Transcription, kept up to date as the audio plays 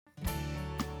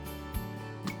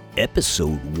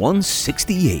episode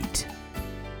 168.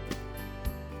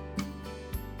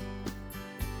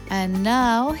 And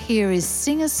now, here is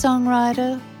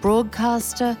singer-songwriter,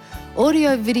 broadcaster,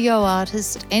 audio-video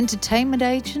artist, entertainment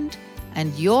agent,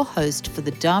 and your host for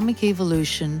the Dharmic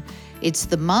Evolution. It's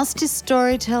the master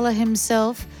storyteller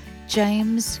himself,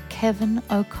 James Kevin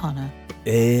O'Connor.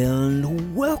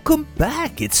 And welcome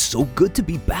back. It's so good to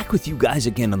be back with you guys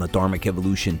again on the Dharmic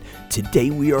Evolution. Today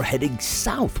we are heading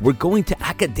south. We're going to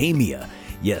academia.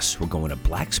 Yes, we're going to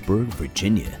Blacksburg,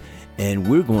 Virginia. And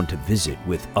we're going to visit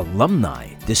with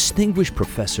Alumni, Distinguished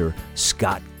Professor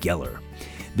Scott Geller.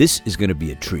 This is going to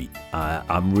be a treat.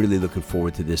 I'm really looking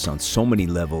forward to this on so many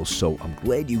levels, so I'm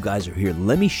glad you guys are here.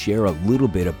 Let me share a little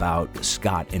bit about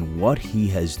Scott and what he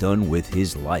has done with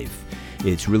his life.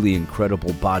 It's really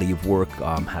incredible body of work.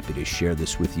 I'm happy to share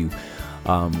this with you.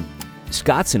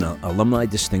 Scott's an Alumni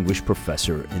Distinguished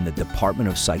Professor in the Department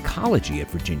of Psychology at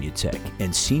Virginia Tech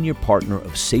and Senior Partner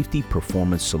of Safety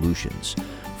Performance Solutions.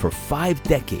 For 5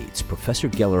 decades, Professor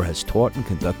Geller has taught and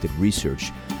conducted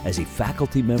research as a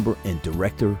faculty member and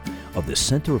director of the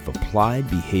Center of Applied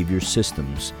Behavior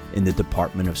Systems in the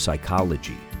Department of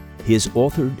Psychology. He has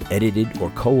authored, edited,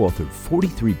 or co-authored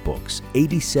 43 books,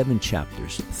 87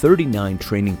 chapters, 39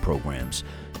 training programs,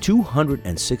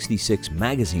 266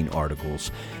 magazine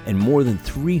articles, and more than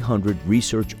 300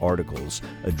 research articles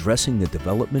addressing the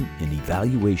development and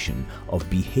evaluation of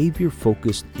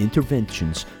behavior-focused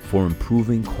interventions for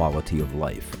improving quality of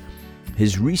life.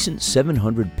 His recent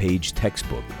 700-page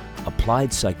textbook,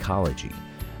 Applied Psychology,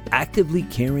 Actively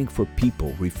Caring for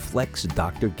People, reflects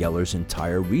Dr. Geller's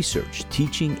entire research,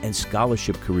 teaching, and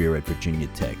scholarship career at Virginia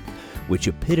Tech, which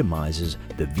epitomizes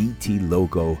the VT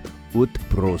logo Ut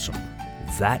Prosim,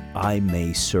 that I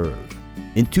may serve.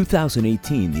 In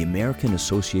 2018, the American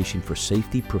Association for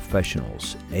Safety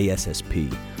Professionals,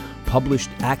 ASSP, published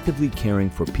Actively Caring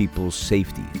for People's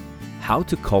Safety, How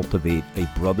to Cultivate a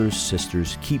Brothers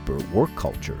Sisters Keeper Work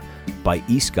Culture by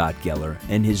E. Scott Geller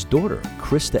and his daughter,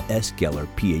 Krista S. Geller,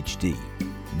 Ph.D.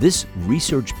 This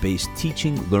research-based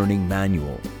teaching learning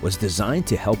manual was designed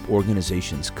to help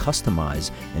organizations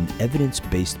customize an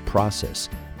evidence-based process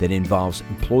that involves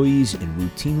employees in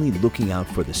routinely looking out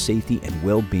for the safety and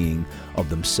well-being of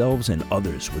themselves and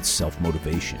others with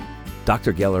self-motivation.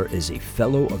 Dr. Geller is a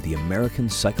fellow of the American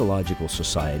Psychological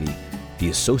Society, the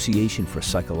Association for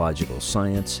Psychological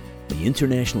Science, the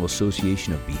International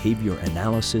Association of Behavior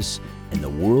Analysis, and the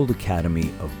World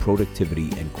Academy of Productivity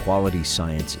and Quality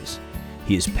Sciences.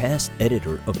 He is past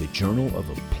editor of the Journal of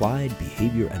Applied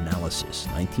Behavior Analysis,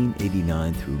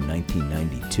 1989 through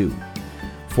 1992,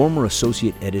 former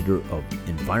associate editor of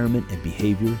Environment and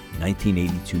Behavior,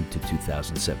 1982 to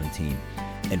 2017,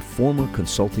 and former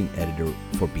consulting editor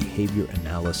for Behavior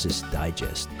Analysis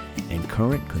Digest, and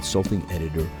current consulting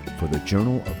editor for the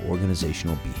Journal of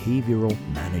Organizational Behavioral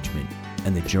Management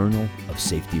and the Journal of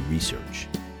Safety Research.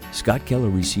 Scott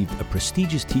Geller received a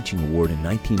prestigious teaching award in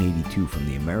 1982 from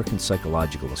the American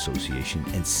Psychological Association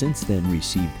and since then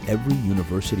received every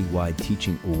university-wide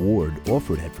teaching award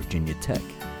offered at Virginia Tech.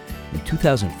 In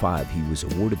 2005, he was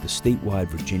awarded the statewide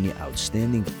Virginia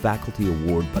Outstanding Faculty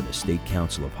Award by the State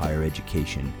Council of Higher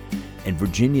Education, and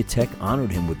Virginia Tech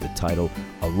honored him with the title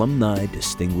Alumni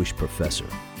Distinguished Professor.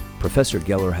 Professor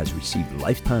Geller has received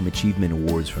Lifetime Achievement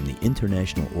Awards from the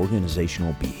International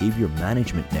Organizational Behavior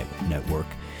Management Network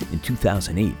in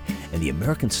 2008 and the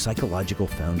American Psychological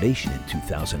Foundation in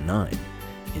 2009.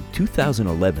 In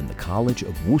 2011, the College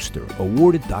of Worcester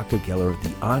awarded Dr. Geller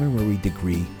the honorary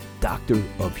degree Doctor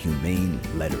of Humane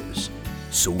Letters.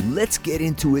 So let's get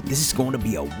into it. This is going to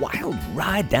be a wild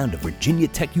ride down to Virginia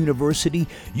Tech University.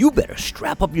 You better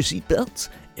strap up your seatbelts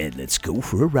and let's go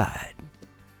for a ride.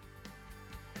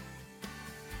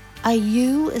 Are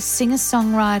you a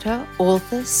singer-songwriter,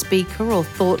 author, speaker, or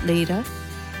thought leader?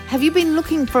 Have you been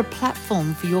looking for a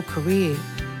platform for your career?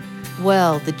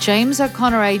 Well, the James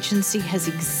O'Connor Agency has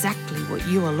exactly what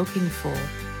you are looking for.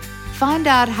 Find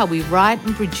out how we write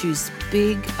and produce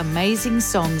big, amazing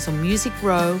songs on Music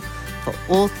Row for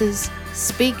authors,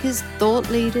 speakers, thought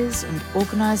leaders, and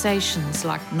organizations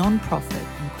like nonprofit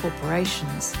and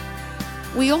corporations.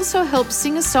 We also help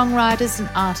singer-songwriters and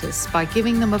artists by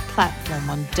giving them a platform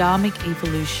on Dharmic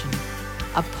Evolution,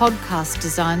 a podcast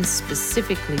designed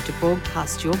specifically to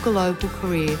broadcast your global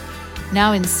career,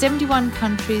 now in 71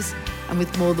 countries and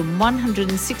with more than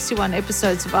 161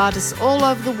 episodes of artists all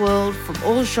over the world from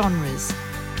all genres.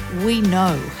 We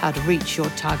know how to reach your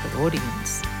target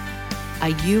audience. Are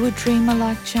you a dreamer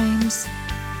like James?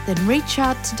 Then reach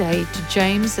out today to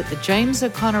James at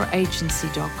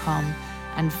thejamesO'ConnorAgency.com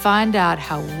and find out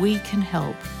how we can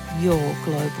help your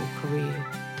global career.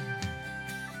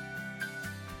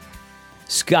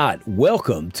 Scott,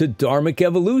 welcome to Dharmic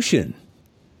Evolution.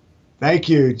 Thank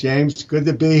you, James. Good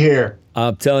to be here.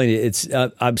 I'm telling you,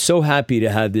 I'm so happy to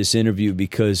have this interview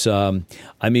because,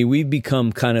 we've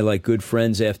become kind of like good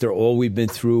friends after all we've been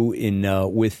through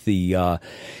with the,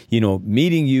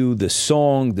 meeting you, the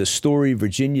song, the story,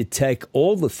 Virginia Tech,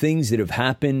 all the things that have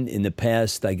happened in the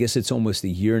past. I guess it's almost a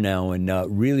year now, and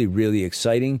really, really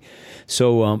exciting.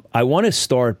 So I want to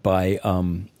start by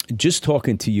just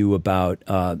talking to you about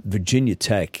Virginia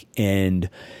Tech and,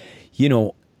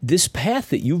 this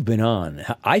path that you've been on,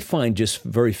 I find just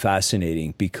very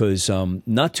fascinating because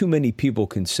not too many people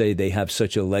can say they have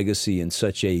such a legacy and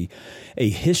such a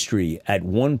history at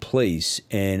one place.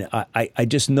 And I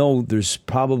just know there's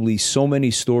probably so many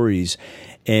stories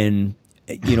and,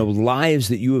 lives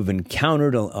that you have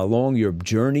encountered along your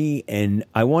journey. And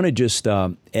I want to just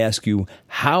ask you,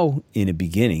 how in the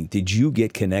beginning did you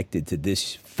get connected to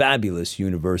this fabulous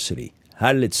university?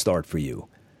 How did it start for you?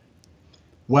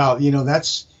 Well,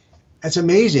 that's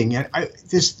amazing. And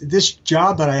this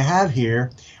job that I have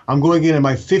here, I'm going into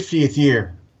my 50th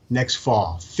year next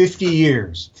fall, 50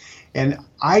 years. And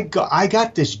I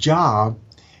got this job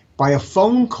by a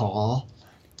phone call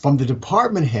from the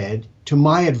department head to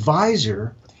my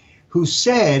advisor, who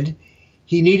said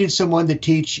he needed someone to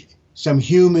teach some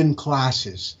human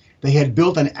classes. They had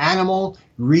built an animal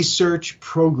research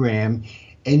program,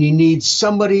 and you need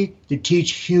somebody to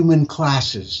teach human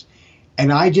classes.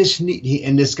 And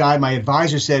and this guy, my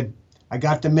advisor, said, I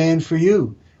got the man for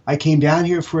you. I came down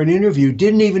here for an interview,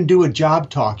 didn't even do a job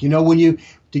talk. To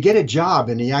get a job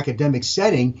in the academic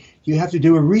setting, you have to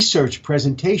do a research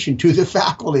presentation to the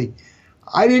faculty.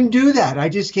 I didn't do that. I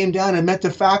just came down and met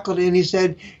the faculty, and he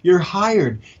said, you're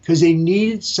hired, because they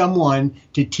needed someone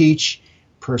to teach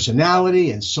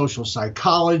personality and social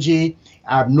psychology,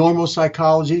 abnormal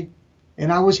psychology.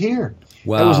 And I was here.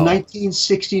 Wow. That was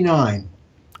 1969.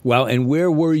 Wow. And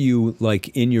where were you, like,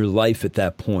 in your life at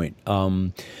that point?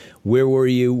 Where were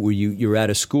you? Were you out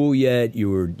of school yet? You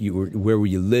were. Where were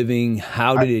you living?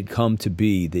 How did it come to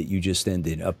be that you just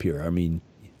ended up here?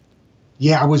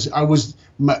 Yeah, it was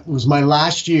my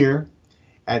last year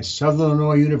at Southern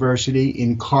Illinois University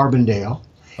in Carbondale.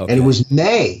 Okay. And it was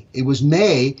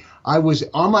May. I was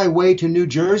on my way to New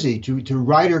Jersey to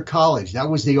Rider College. That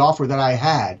was the offer that I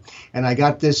had. And I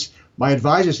got this. My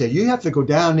advisor said, you have to go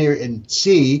down there and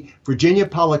see Virginia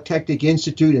Polytechnic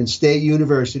Institute and State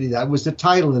University. That was the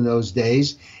title in those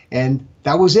days. And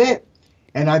that was it.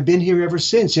 And I've been here ever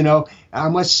since. I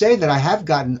must say that I have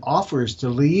gotten offers to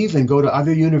leave and go to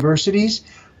other universities,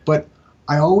 but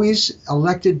I always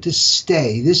elected to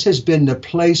stay. This has been the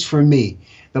place for me.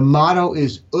 The motto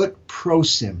is Ut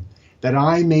Prosim, that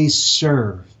I may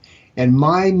serve. And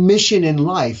my mission in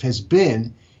life has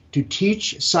been to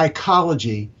teach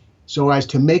psychology so as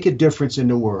to make a difference in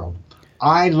the world.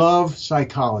 I love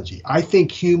psychology. I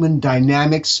think human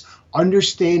dynamics,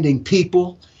 understanding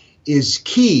people, is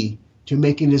key to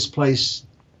making this place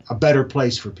a better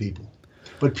place for people.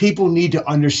 But people need to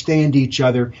understand each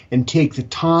other and take the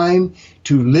time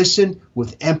to listen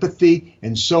with empathy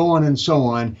and so on and so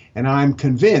on. And I'm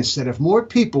convinced that if more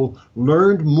people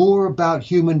learned more about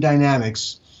human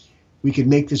dynamics, we could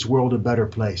make this world a better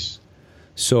place.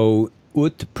 So,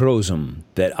 Ut Prosim,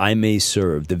 that I may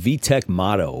serve, the VTech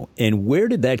motto. And where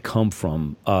did that come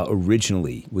from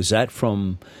originally? Was that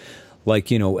from, at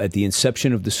the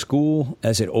inception of the school?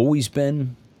 Has it always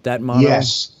been that motto?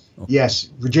 Yes. Okay. Yes.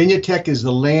 Virginia Tech is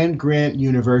the land-grant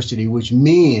university, which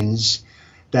means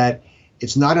that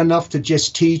it's not enough to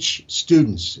just teach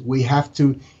students. We have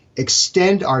to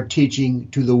extend our teaching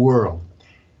to the world.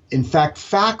 In fact,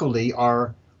 faculty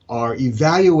are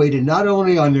evaluated not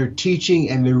only on their teaching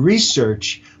and their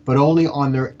research, but only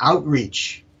on their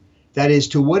outreach. That is,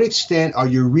 to what extent are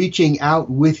you reaching out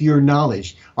with your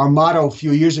knowledge? Our motto a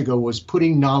few years ago was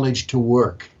putting knowledge to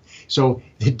work. So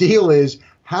the deal is,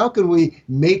 how can we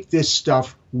make this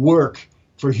stuff work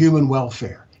for human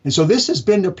welfare? And so this has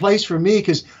been the place for me,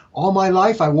 because all my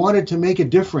life I wanted to make a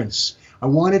difference.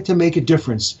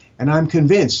 And I'm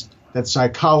convinced that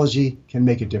psychology can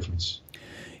make a difference.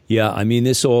 Yeah,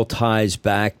 this all ties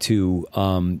back to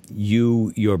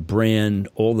your brand,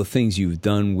 all the things you've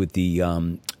done with the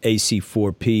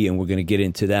AC4P, and we're going to get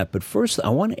into that. But first, I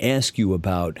want to ask you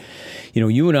about,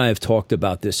 you and I have talked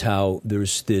about this, how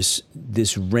there's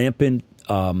this rampant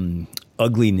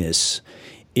ugliness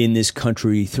in this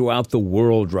country, throughout the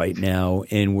world right now,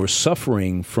 and we're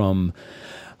suffering from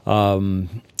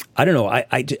I don't know.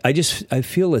 I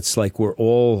feel it's like we're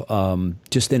all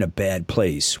just in a bad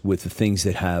place with the things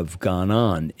that have gone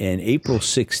on. And April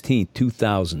 16th,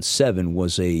 2007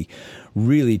 was a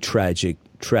really tragic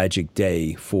tragic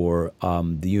day for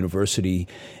the university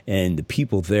and the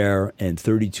people there, and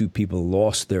 32 people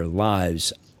lost their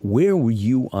lives. Where were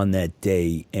you on that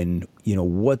day, and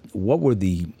what were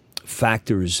the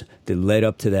factors that led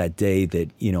up to that day?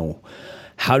 That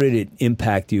how did it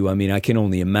impact you? I mean, I can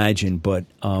only imagine, but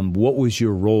what was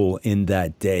your role in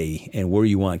that day, and were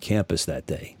you on campus that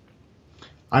day?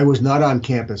 I was not on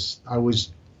campus. I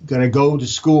was going to go to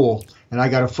school, and I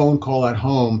got a phone call at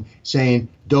home saying,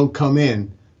 "Don't come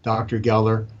in, Dr.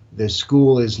 Geller. The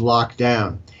school is locked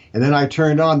down." And then I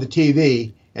turned on the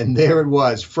TV, and there it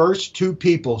was. First 2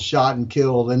 people shot and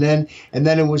killed, and then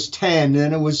it was 10, and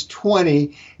then it was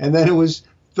 20, and then it was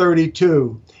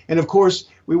 32. And of course,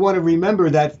 we want to remember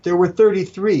that there were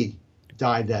 33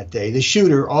 died that day. The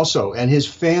shooter also, and his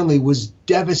family was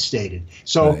devastated.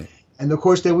 So, right. And of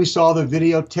course, then we saw the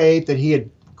videotape that he had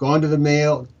gone to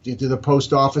the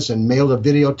post office and mailed a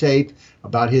videotape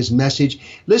about his message.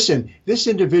 Listen, this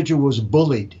individual was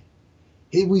bullied.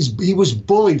 He was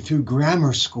bullied through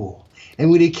grammar school. And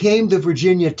when he came to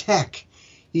Virginia Tech,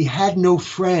 he had no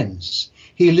friends.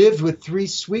 He lived with 3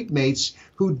 suite mates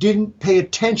who didn't pay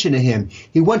attention to him.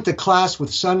 He went to class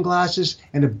with sunglasses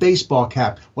and a baseball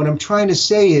cap. What I'm trying to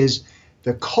say is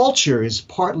the culture is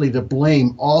partly to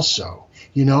blame also.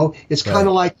 It's kind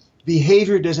of like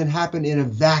behavior doesn't happen in a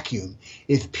vacuum.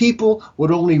 If people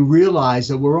would only realize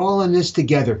that we're all in this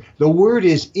together, the word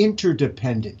is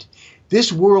interdependent.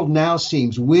 This world now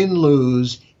seems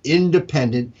win-lose,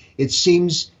 independent. It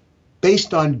seems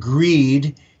based on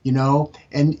greed,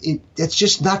 and that's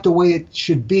just not the way it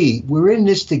should be. We're in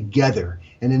this together.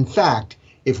 And in fact,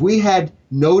 if we had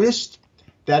noticed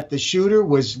that the shooter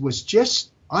was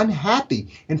just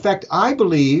unhappy, in fact, I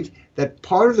believe that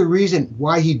part of the reason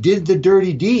why he did the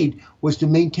dirty deed was to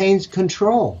maintain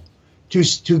control,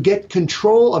 to get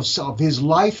control of his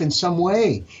life in some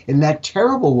way, in that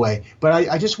terrible way. But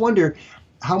I just wonder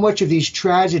how much of these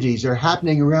tragedies are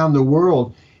happening around the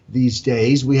world these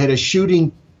days. We had a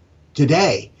shooting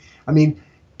today. I mean,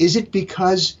 is it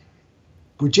because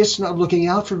we're just not looking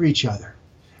out for each other?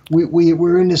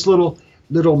 We're in this little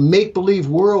make-believe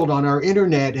world on our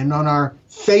internet and on our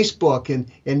Facebook,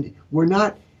 and we're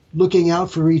not looking out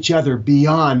for each other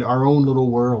beyond our own little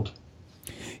world.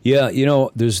 Yeah,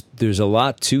 there's a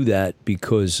lot to that,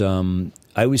 because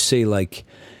I would say,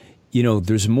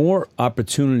 there's more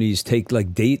opportunities. Take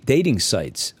like dating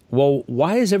sites. Well,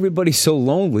 why is everybody so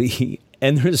lonely?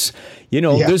 And there's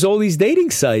all these dating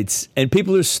sites, and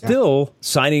people are still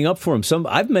signing up for them.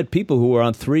 I've met people who are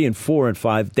on 3 and 4 and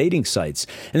 5 dating sites,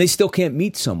 and they still can't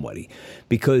meet somebody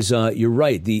because you're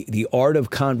right. The art of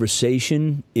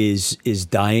conversation is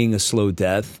dying a slow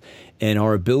death, and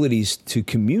our abilities to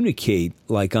communicate,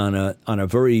 like on a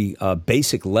very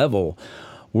basic level,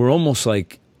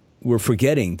 we're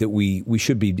forgetting that we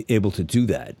should be able to do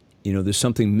that. There's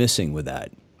something missing with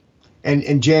that.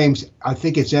 And James, I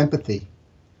think it's empathy.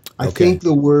 I think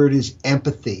the word is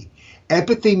empathy.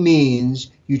 Empathy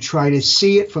means you try to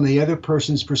see it from the other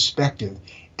person's perspective.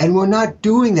 And we're not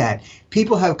doing that.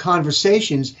 People have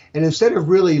conversations, and instead of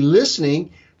really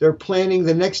listening, they're planning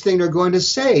the next thing they're going to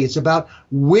say. It's about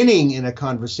winning in a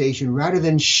conversation rather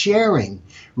than sharing,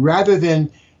 rather than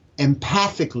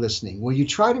empathic listening, where you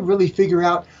try to really figure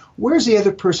out where's the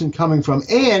other person coming from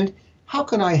and how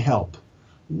can I help?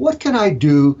 What can I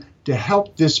do to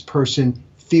help this person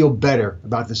feel better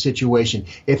about the situation?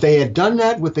 If they had done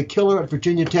that with the killer at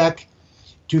Virginia Tech,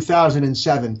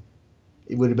 2007,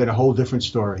 it would have been a whole different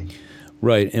story.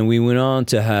 Right, and we went on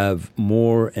to have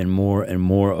more and more and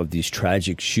more of these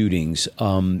tragic shootings,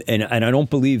 and I don't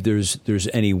believe there's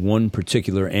any one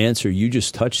particular answer. You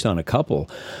just touched on a couple.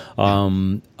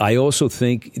 I also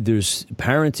think there's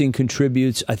parenting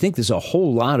contributes. I think there's a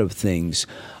whole lot of things.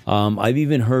 I've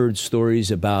even heard stories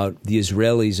about the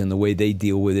Israelis and the way they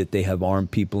deal with it. They have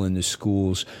armed people in the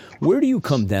schools. Where do you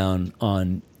come down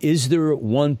on? Is there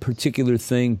one particular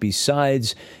thing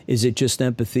besides? Is it just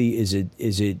empathy? Is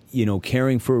it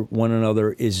caring for one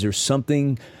another? Is there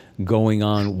something going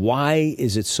on? Why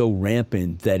is it so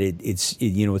rampant that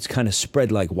it's kind of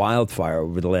spread like wildfire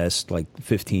over the last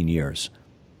 15 years?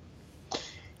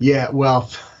 Yeah, well,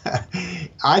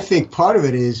 I think part of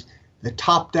it is the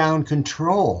top-down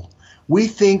control. We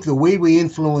think the way we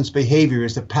influence behavior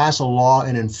is to pass a law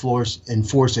and enforce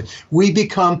it. We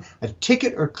become a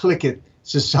ticket or click it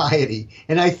society.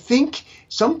 And I think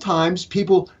sometimes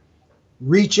people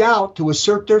reach out to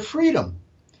assert their freedom.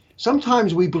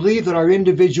 Sometimes we believe that our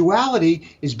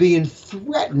individuality is being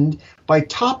threatened by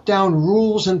top-down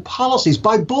rules and policies,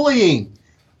 by bullying,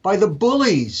 by the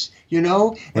bullies, And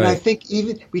right. I think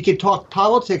even we could talk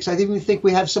politics. I even think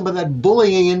we have some of that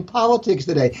bullying in politics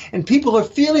today. And people are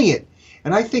feeling it.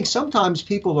 And I think sometimes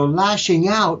people are lashing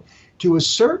out to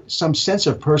assert some sense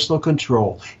of personal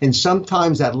control. And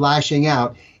sometimes that lashing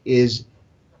out is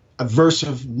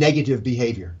aversive, negative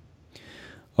behavior.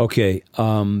 Okay.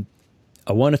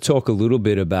 I want to talk a little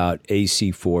bit about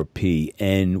AC4P.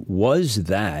 And was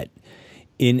that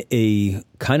in a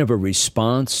kind of a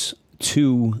response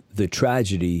to the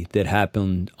tragedy that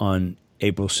happened on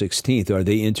April 16th? Are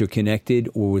they interconnected,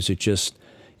 or was it just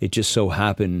so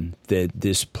happened that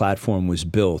this platform was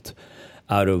built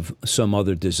out of some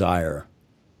other desire?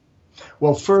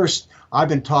 Well, first, I've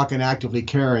been talking Actively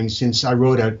Caring since I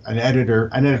wrote an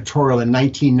editorial in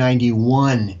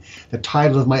 1991. The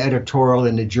title of my editorial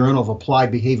in the Journal of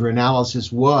Applied Behavior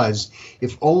Analysis was,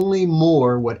 "If Only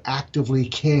More Would Actively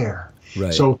Care."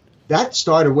 Right. So that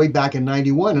started way back in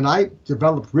 91, and I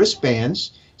developed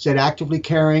wristbands, said Actively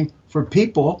Caring for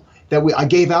People, that I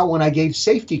gave out when I gave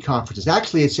safety conferences.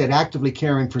 Actually, it said Actively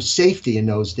Caring for Safety in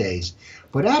those days.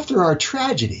 But after our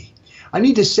tragedy, I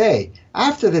need to say,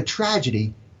 after the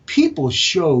tragedy, people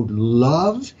showed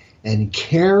love and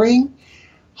caring,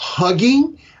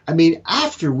 hugging. I mean,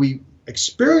 after we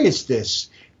experienced this,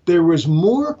 there was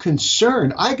more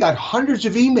concern. I got hundreds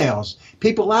of emails,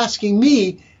 people asking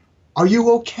me, "Are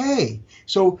you okay?"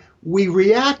 So we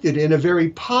reacted in a very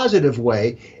positive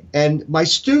way. And my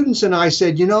students and I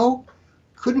said,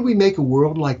 couldn't we make a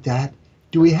world like that?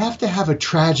 Do we have to have a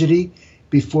tragedy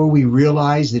before we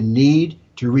realize the need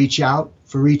to reach out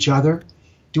for each other?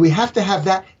 Do we have to have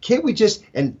that? Can't we just,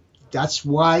 and that's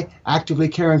why Actively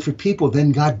Caring for People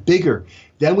then got bigger.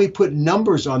 Then we put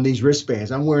numbers on these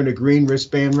wristbands. I'm wearing a green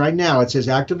wristband right now. It says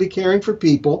Actively Caring for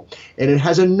People, and it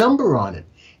has a number on it.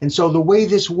 And so the way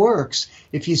this works,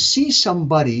 if you see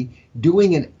somebody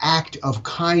doing an act of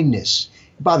kindness,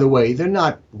 by the way, they're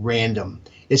not random.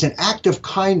 It's an act of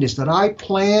kindness that I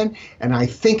plan and I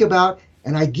think about,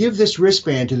 and I give this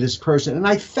wristband to this person and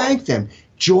I thank them.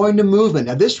 Join the movement.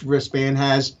 Now this wristband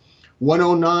has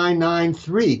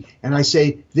 10993, and I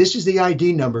say, this is the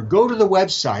ID number. Go to the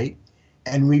website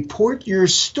and report your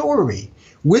story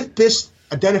with this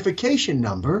identification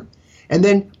number. And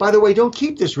then, by the way, don't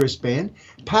keep this wristband.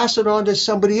 Pass it on to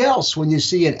somebody else when you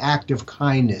see an act of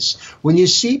kindness, when you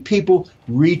see people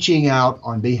reaching out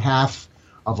on behalf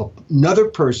of another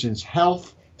person's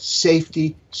health,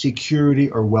 safety,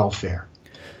 security, or welfare.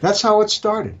 That's how it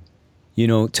started.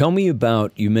 Tell me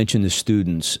about, you mentioned the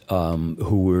students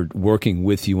who were working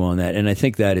with you on that. And I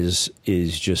think that is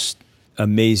just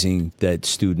amazing that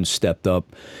students stepped up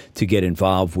to get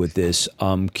involved with this.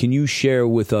 Can you share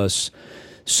with us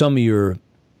some of your,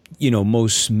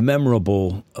 most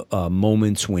memorable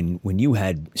moments when you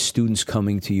had students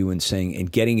coming to you and saying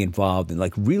and getting involved and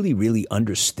like really, really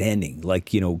understanding, like,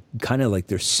 kind of like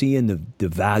they're seeing the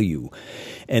value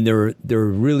and they're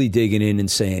really digging in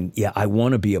and saying, yeah, I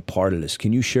want to be a part of this.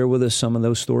 Can you share with us some of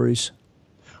those stories?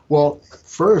 Well,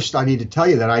 first, I need to tell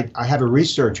you that I have a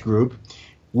research group.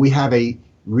 We have a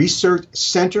research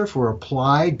center for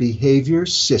applied behavior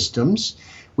systems.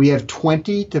 We have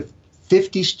 20 to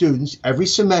 50 students every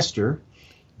semester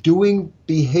doing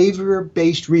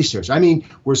behavior-based research. I mean,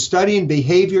 we're studying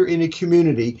behavior in a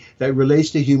community that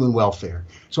relates to human welfare.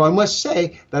 So I must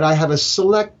say that I have a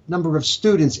select number of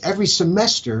students every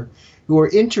semester who are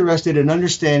interested in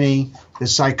understanding the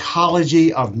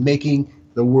psychology of making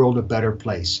the world a better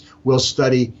place. We'll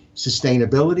study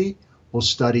sustainability, we'll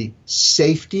study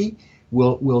safety,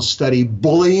 we'll study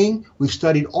bullying. We've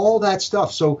studied all that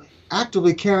stuff. So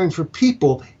Actively Caring for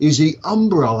People is the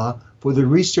umbrella for the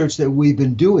research that we've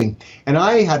been doing. And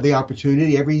I had the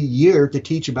opportunity every year to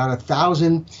teach about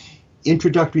 1,000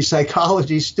 introductory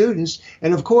psychology students.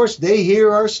 And of course, they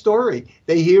hear our story.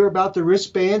 They hear about the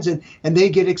wristbands and they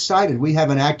get excited. We have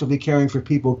an Actively Caring for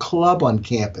People club on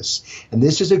campus. And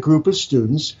this is a group of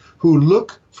students who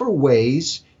look for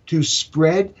ways to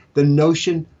spread the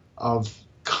notion of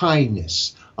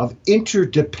kindness, of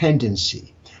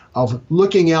interdependency, of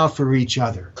looking out for each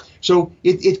other. So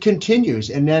it continues,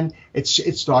 and then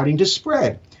it's starting to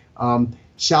spread.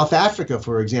 South Africa,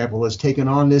 for example, has taken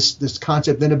on this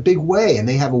concept in a big way, and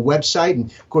they have a website,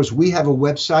 and of course we have a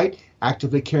website,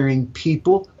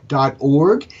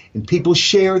 activelycaringpeople.org, and people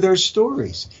share their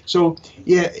stories. So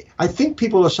yeah, I think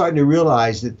people are starting to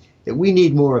realize that we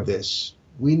need more of this.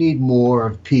 We need more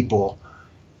of people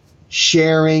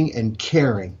sharing and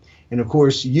caring. And of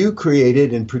course, you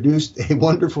created and produced a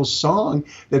wonderful song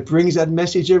that brings that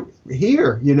message here,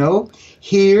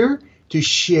 here to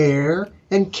share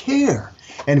and care.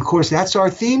 And of course, that's our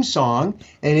theme song,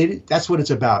 and that's what it's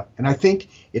about. And I think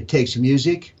it takes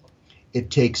music, it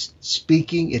takes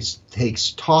speaking, it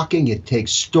takes talking, it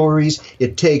takes stories,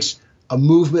 it takes a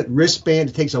movement wristband.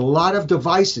 It takes a lot of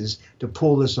devices to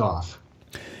pull this off.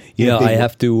 Yeah, I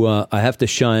have to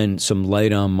shine some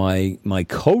light on my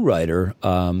co-writer,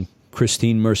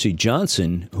 Christine Mercy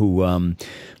Johnson, who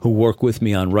worked with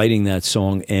me on writing that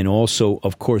song, and also,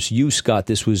 of course, you, Scott.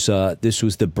 This was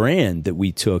the brand that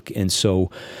we took, and so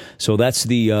that's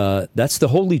the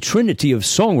holy trinity of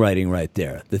songwriting right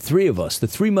there. The three of us, the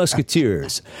three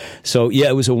musketeers. So yeah,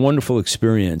 it was a wonderful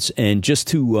experience, and just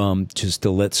to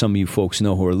let some of you folks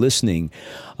know who are listening.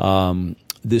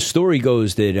 The story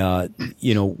goes that,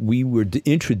 we were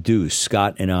introduced,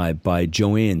 Scott and I, by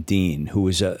Joanne Dean, who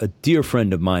was a dear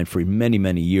friend of mine for many,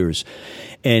 many years.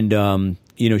 And,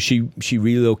 she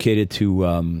relocated to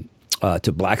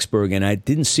Blacksburg, and I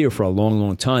didn't see her for a long,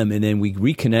 long time. And then we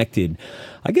reconnected,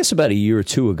 I guess about a year or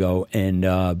two ago, and,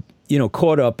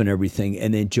 caught up and everything.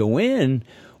 And then Joanne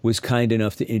was kind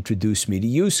enough to introduce me to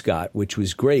you, Scott, which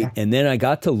was great. And then I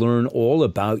got to learn all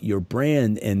about your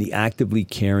brand and the actively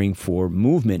caring for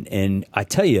movement. And I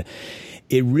tell you,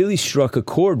 it really struck a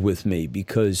chord with me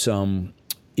because,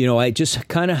 I just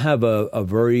kind of have a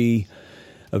very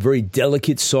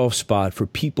delicate soft spot for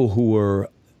people who are,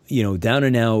 down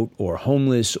and out or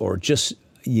homeless or just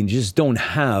don't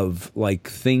have like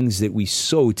things that we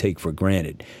so take for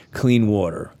granted. Clean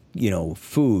water,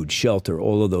 food, shelter,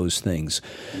 all of those things.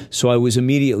 So I was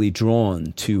immediately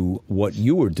drawn to what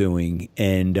you were doing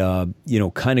and,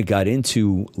 kind of got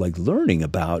into like learning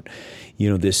about,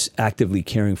 this actively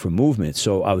caring for movement.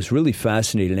 So I was really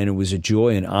fascinated, and it was a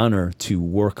joy and honor to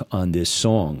work on this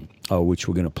song, which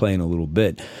we're going to play in a little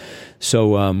bit.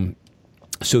 So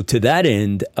to that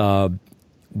end,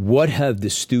 what have the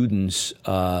students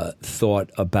thought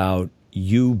about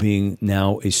you being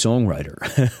now a songwriter?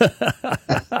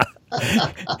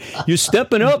 You're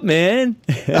stepping up, man.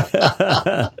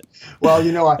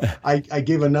 Well, I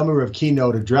give a number of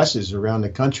keynote addresses around the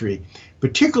country,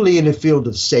 particularly in the field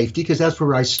of safety, because that's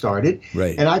where I started.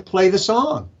 Right. And I play the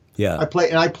song. Yeah. I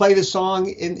play the song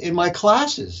in my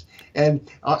classes. And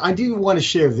I do want to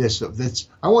share this.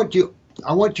 I want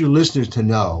your listeners to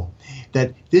know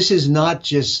that this is not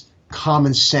just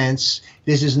common sense.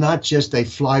 This is not just a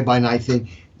fly-by-night thing.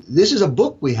 This is a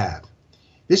book we have.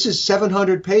 This is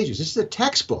 700 pages. This is a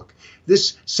textbook.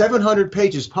 This 700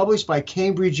 pages published by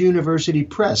Cambridge University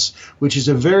Press, which is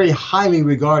a very highly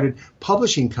regarded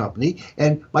publishing company.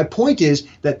 And my point is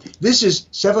that this is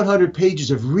 700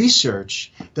 pages of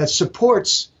research that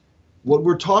supports what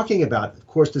we're talking about. Of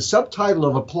course, the subtitle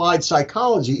of Applied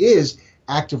Psychology is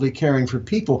Actively Caring for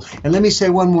People. And let me say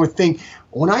one more thing.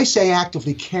 When I say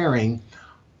actively caring,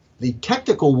 the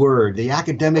technical word, the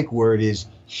academic word is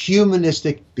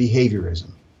humanistic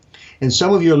behaviorism. And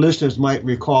some of your listeners might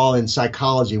recall in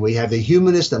psychology, we have the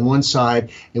humanist on one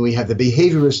side and we have the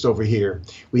behaviorist over here.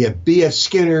 We have B.F.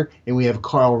 Skinner and we have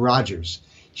Carl Rogers.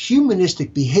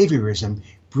 Humanistic behaviorism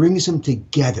brings them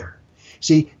together.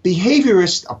 See,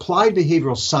 behaviorists, applied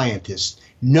behavioral scientists,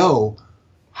 know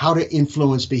how to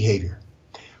influence behavior.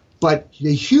 But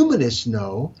the humanists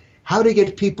know how to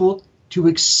get people to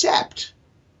accept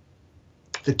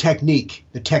the technique,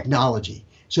 the technology.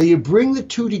 So you bring the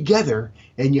two together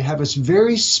and you have a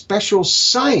very special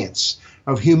science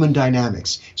of human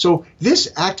dynamics. So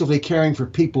this actively caring for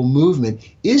people movement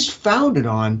is founded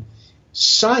on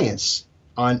science,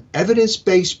 on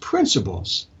evidence-based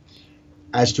principles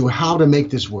as to how to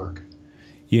make this work.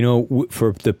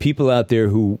 For the people out there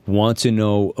who want to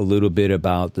know a little bit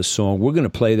about the song, we're going to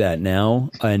play that now,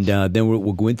 and then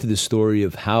we'll go into the story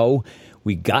of how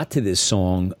we got to this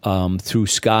song through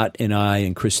Scott and I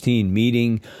and Christine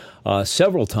meeting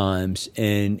several times.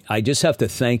 And I just have to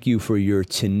thank you for your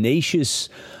tenacious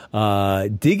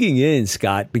digging in,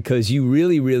 Scott, because you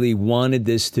really, really wanted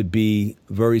this to be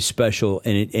very special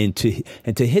and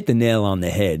to hit the nail on the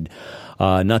head.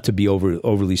 Not to be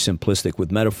overly simplistic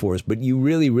with metaphors, but you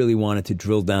really, really wanted to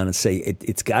drill down and say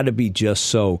it's got to be just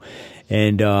so.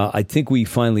 And I think we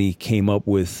finally came up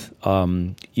with,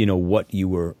 what you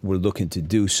were looking to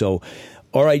do. So,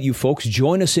 all right, you folks,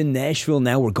 join us in Nashville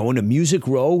now. We're going to Music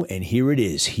Row, and here it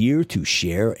is, Here to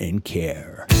Share and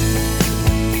Care.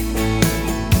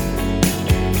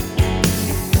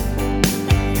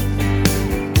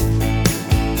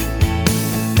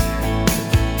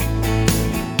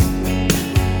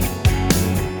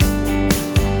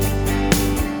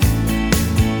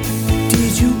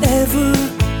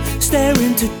 Stare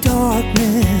into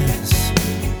darkness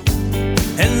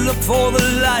and look for the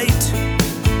light.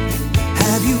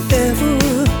 Have you ever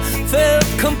felt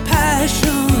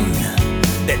compassion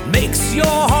that makes your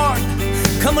heart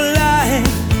come alive?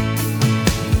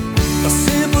 A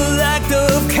simple act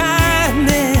of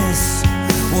kindness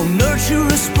will nurture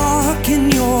a spark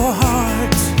in your heart.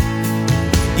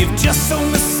 just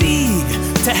sown the seed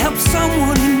to help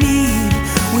someone in need.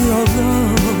 We all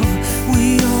love,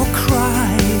 we all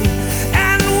cry,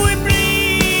 and we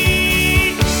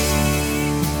bleed.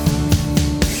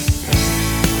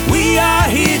 We are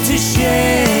here to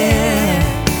share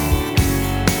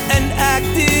and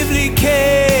actively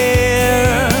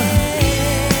care.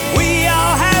 We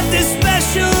all have this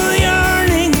special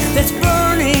yearning that's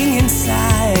burning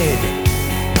inside.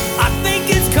 I think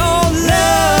it's called love.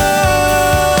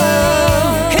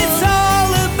 It's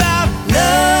all about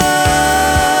love.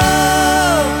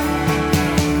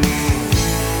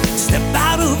 Step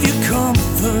out of your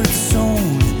comfort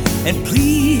zone and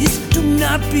please do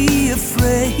not be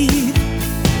afraid.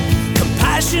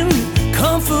 Compassion,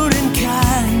 comfort, and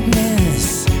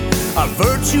kindness are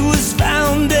virtuous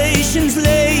foundations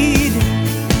laid.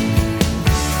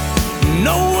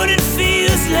 Know what it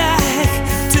feels like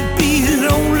to be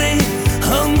lonely,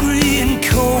 hungry, and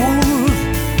cold.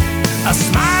 A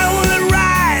smile will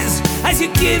arise as you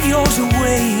give yours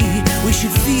away. We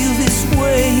should feel this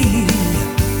way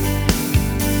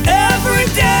every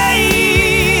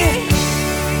day.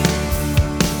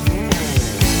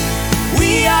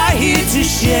 We are here to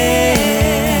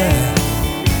share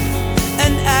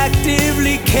and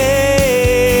actively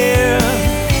care.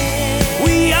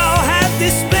 We all have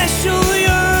this special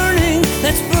yearning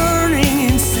that's burning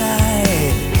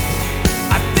inside.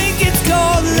 I think it's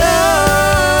called love.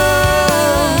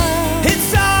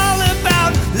 It's all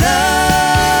about love.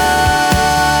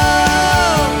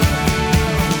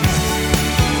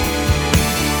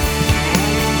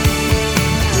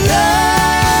 Love.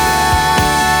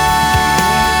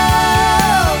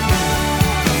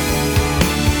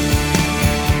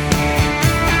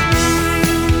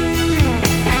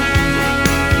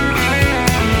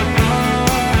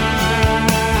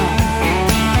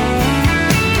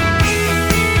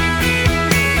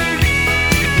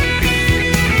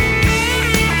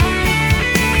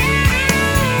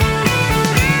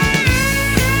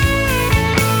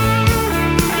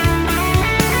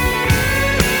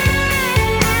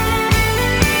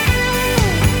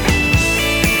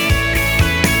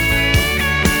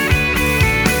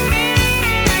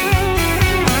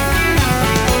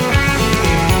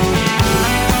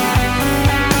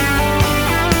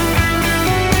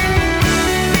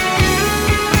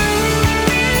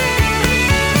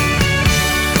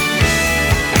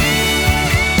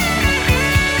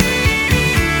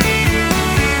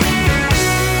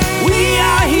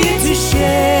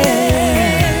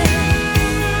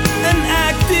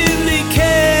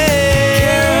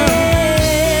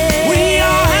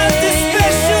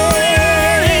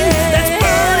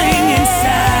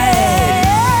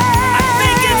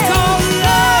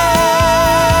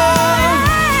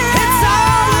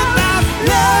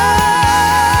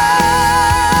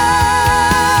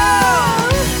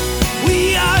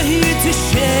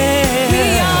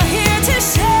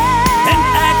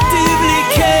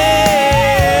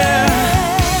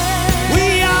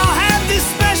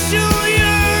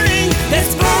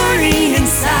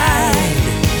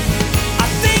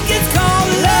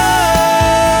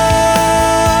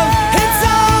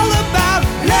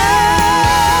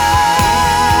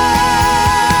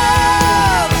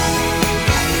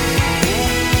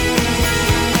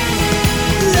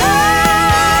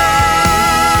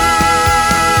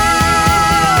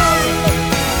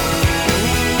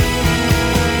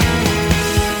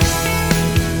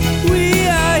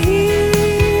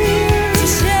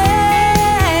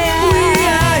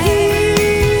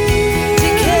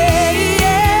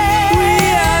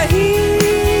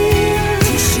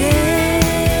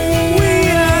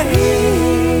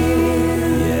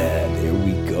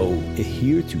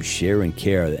 Share and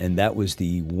Care, and that was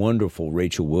the wonderful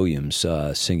Rachel Williams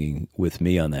singing with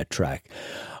me on that track.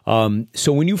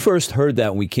 So when you first heard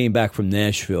that, when we came back from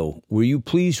Nashville, were you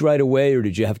pleased right away, or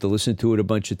did you have to listen to it a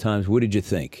bunch of times? What did you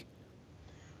think?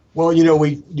 Well, you know,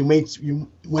 you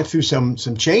went through some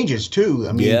changes too.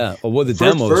 I mean, yeah. Well, the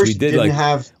demos we did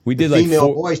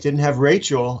female voice didn't have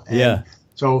Rachel. And yeah.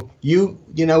 So you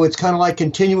know, it's kind of like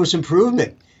continuous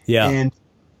improvement. Yeah.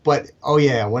 But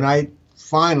when I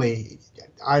finally.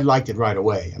 I liked it right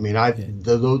away. I mean,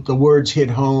 the words hit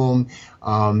home.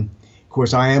 Of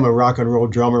course, I am a rock and roll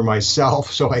drummer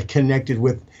myself, so I connected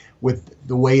with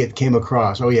the way it came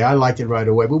across. Oh yeah, I liked it right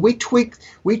away. But we tweaked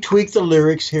the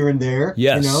lyrics here and there.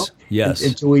 Yes. You know? Yes.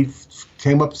 Until we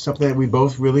came up with something that we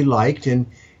both really liked, and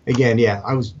again, yeah,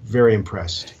 I was very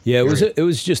impressed. Yeah, it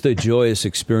was just a joyous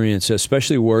experience,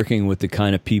 especially working with the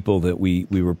kind of people that we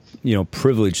were,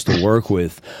 privileged to work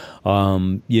with.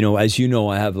 As you know,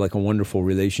 I have like a wonderful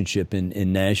relationship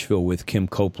in Nashville with Kim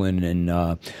Copeland and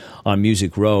on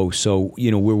Music Row. So,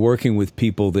 we're working with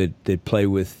people that play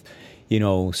with,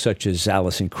 such as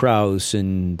Alison Krauss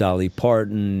and Dolly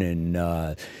Parton and,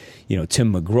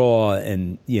 Tim McGraw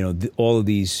and, all of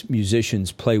these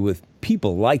musicians play with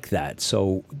people like that.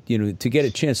 So, to get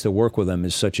a chance to work with them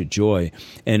is such a joy.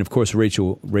 And of course,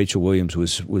 Rachel Williams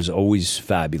was always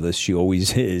fabulous. She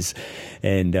always is.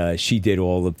 And she did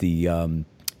all of the,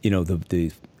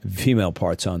 the female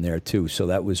parts on there too. So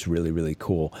that was really, really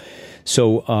cool.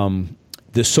 So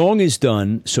the song is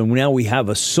done. So now we have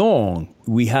a song.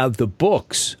 We have the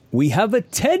books. We have a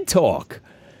TED Talk.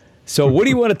 So what do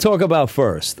you want to talk about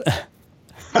first?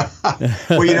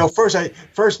 Well,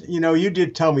 first, you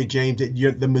did tell me, James,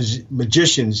 that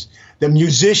the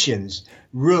musicians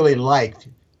really liked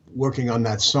working on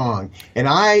that song, and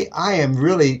I am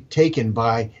really taken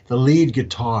by the lead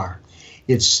guitar.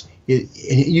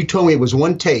 You told me it was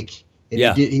one take. And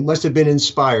yeah, he must have been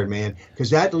inspired, man,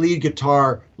 because that lead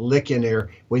guitar lick in there,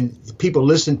 when people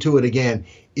listen to it again,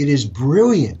 it is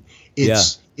brilliant.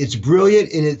 It's brilliant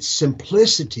in its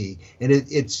simplicity, and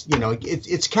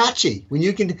it's catchy. When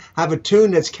you can have a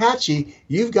tune that's catchy,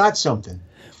 you've got something.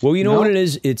 Well, you know what it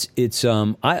is? It's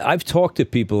I've talked to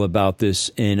people about this,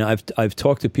 and I've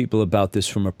talked to people about this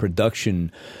from a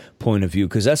production point of view,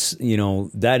 because that's,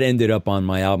 that ended up on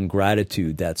my album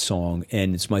Gratitude, that song,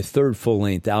 and it's my third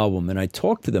full-length album. And I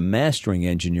talked to the mastering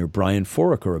engineer, Brian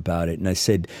Foraker, about it, and I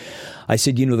said,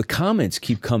 the comments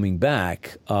keep coming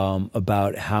back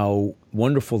about how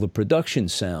wonderful the production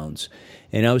sounds,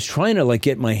 and I was trying to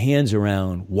get my hands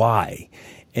around why.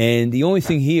 And the only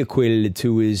thing he equated it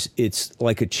to is it's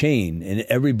like a chain, and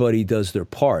everybody does their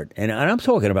part. And I'm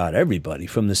talking about everybody,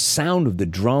 from the sound of the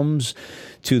drums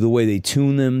to the way they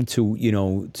tune them, to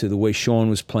the way Sean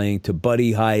was playing, to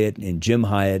Buddy Hyatt and Jim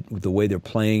Hyatt, the way they're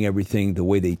playing everything, the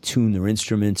way they tune their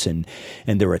instruments and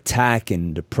their attack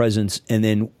and the presence. And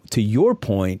then to your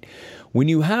point, when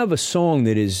you have a song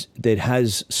that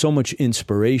has so much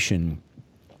inspiration,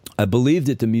 I believe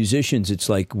that the musicians, it's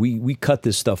like we cut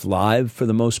this stuff live for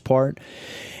the most part,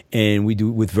 and we do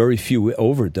it with very few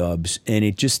overdubs, and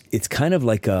it's kind of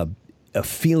like a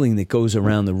feeling that goes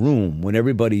around the room when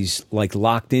everybody's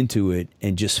locked into it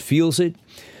and just feels it,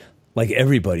 like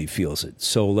everybody feels it.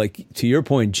 So to your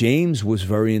point, James was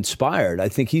very inspired. I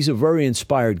think he's a very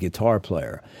inspired guitar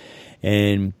player.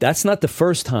 And that's not the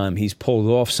first time he's pulled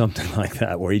off something like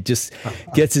that, where he just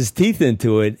gets his teeth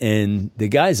into it. And the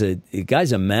guy's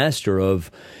a master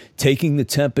of taking the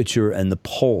temperature and the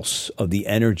pulse of the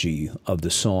energy of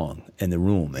the song and the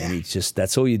room. And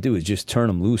that's all you do is just turn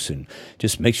them loose and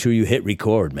just make sure you hit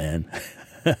record, man.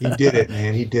 He did it,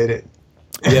 man. He did it.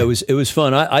 Yeah, it was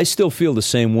fun. I still feel the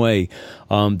same way.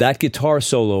 That guitar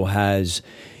solo has...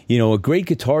 a great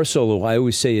guitar solo, I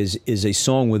always say, is a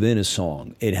song within a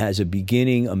song. It has a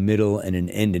beginning, a middle, and an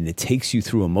end, and it takes you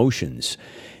through emotions.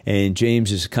 And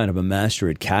James is kind of a master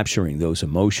at capturing those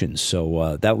emotions.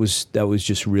 So that was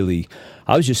just really,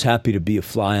 I was just happy to be a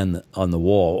fly on the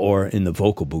wall, or in the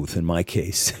vocal booth in my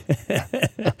case.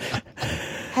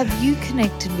 Have you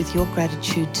connected with your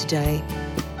gratitude today?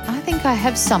 I think I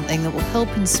have something that will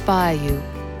help inspire you.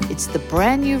 It's the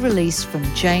brand new release from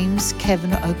James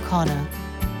Kevin O'Connor.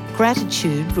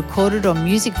 Gratitude, recorded on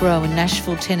Music Row in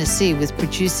Nashville, Tennessee with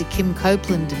producer Kim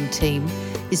Copeland and team,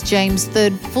 is James'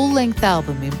 third full-length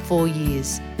album in 4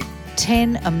 years.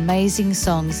 10 amazing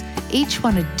songs, each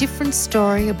one a different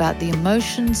story about the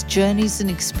emotions, journeys and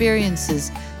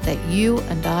experiences that you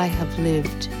and I have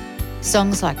lived.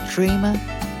 Songs like Dreamer,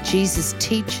 Jesus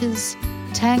Teaches,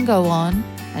 Tango On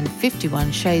and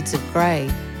 51 Shades of Grey,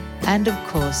 and of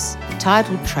course, the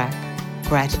title track,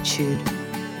 Gratitude.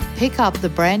 Pick up the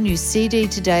brand new CD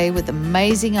today with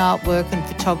amazing artwork and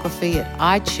photography at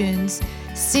iTunes,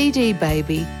 CD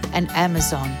Baby, and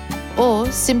Amazon.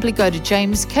 Or simply go to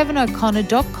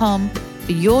jameskevino'connor.com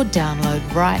for your download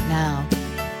right now.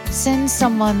 Send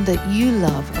someone that you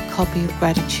love a copy of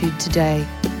Gratitude today.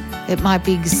 It might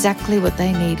be exactly what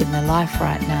they need in their life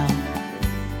right now.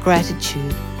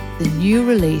 Gratitude, the new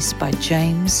release by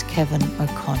James Kevin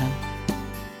O'Connor.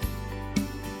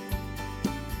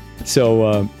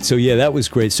 So yeah, that was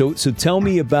great. So tell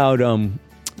me about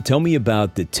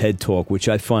the TED Talk, which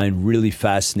I find really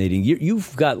fascinating.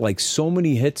 You've got so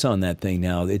many hits on that thing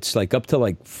now. It's up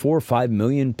to 4 or 5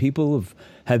 million people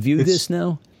have viewed this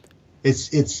now.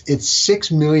 It's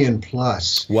 6 million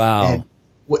plus. Wow. And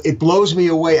it blows me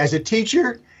away as a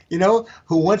teacher.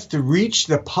 who wants to reach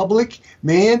the public,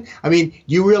 man. I mean,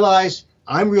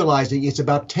 I'm realizing it's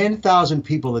about 10,000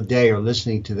 people a day are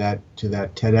listening to that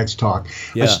TEDx talk.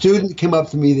 Yeah. A student came up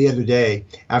to me the other day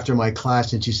after my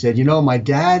class, and she said, my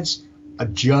dad's a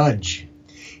judge,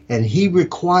 and he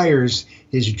requires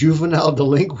his juvenile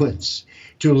delinquents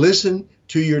to listen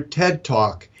to your TED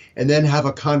talk and then have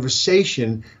a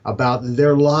conversation about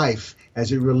their life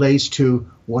as it relates to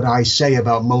what I say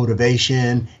about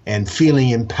motivation and feeling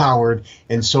empowered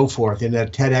and so forth in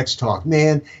that TEDx talk.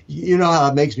 Man, you know how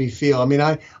it makes me feel. I mean,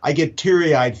 I get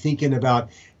teary-eyed thinking about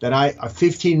that. A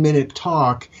 15-minute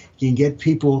talk can get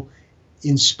people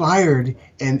inspired,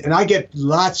 and I get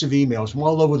lots of emails from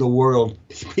all over the world.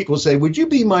 People say, would you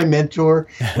be my mentor?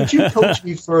 Would you coach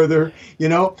me further?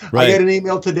 Right. I get an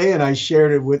email today, and I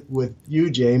shared it with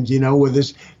you, James, where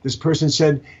this person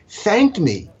said, thanked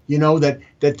me,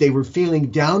 that they were feeling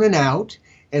down and out,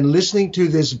 and listening to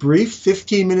this brief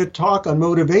 15-minute talk on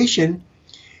motivation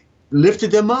lifted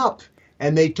them up.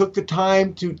 And they took the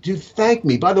time to thank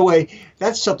me. By the way,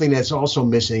 that's something that's also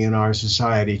missing in our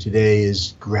society today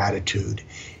is gratitude,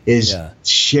 is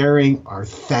sharing our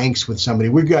thanks with somebody.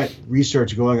 We've got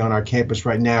research going on our campus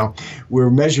right now.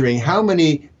 We're measuring how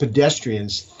many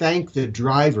pedestrians thank the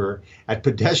driver at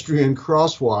pedestrian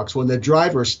crosswalks when the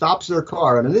driver stops their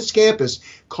car. And on this campus,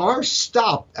 cars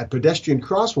stop at pedestrian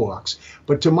crosswalks.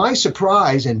 But to my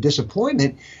surprise and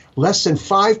disappointment, less than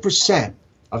 5%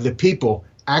 of the people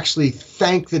actually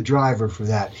thank the driver for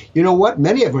that. You know what?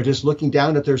 Many of them are just looking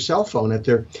down at their cell phone and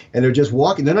they're just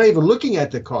walking. They're not even looking at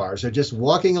the cars. They're just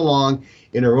walking along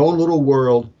in their own little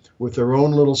world with their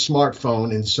own little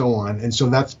smartphone and so on. And so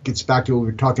that gets back to what we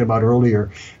were talking about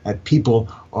earlier, that people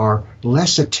are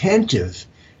less attentive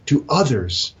to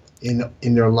others in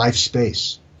their life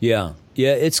space. Yeah.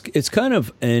 Yeah, it's kind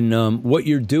of, and what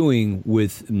you're doing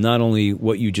with not only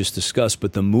what you just discussed,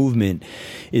 but the movement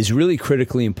is really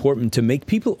critically important to make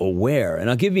people aware. And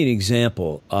I'll give you an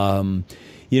example.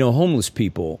 Homeless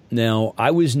people. Now,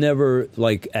 I was never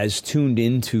as tuned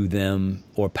into them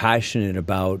or passionate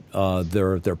about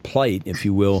their plight, if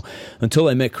you will, until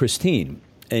I met Christine.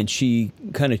 And she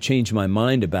kind of changed my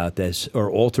mind about this, or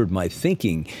altered my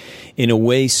thinking in a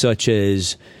way such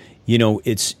as,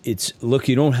 it's look,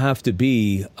 you don't have to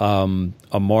be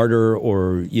a martyr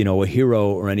or, a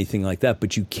hero or anything like that,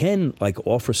 but you can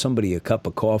offer somebody a cup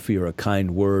of coffee or a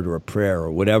kind word or a prayer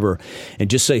or whatever, and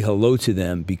just say hello to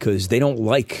them because they don't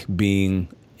like being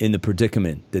in the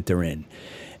predicament that they're in.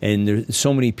 And there's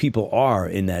so many people are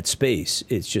in that space.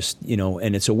 It's just,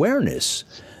 and it's awareness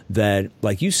that,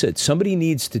 like you said, somebody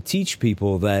needs to teach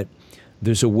people that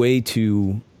there's a way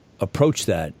to approach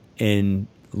that and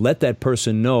let that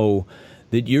person know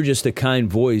that you're just a kind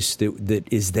voice that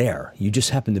is there. You just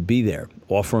happen to be there.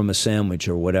 Offer them a sandwich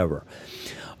or whatever.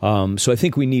 So I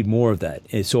think we need more of that.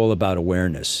 It's all about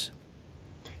awareness.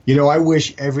 I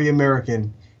wish every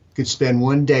American could spend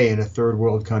one day in a third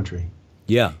world country.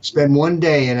 Yeah. Spend one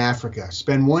day in Africa.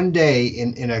 Spend one day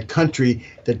in a country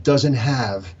that doesn't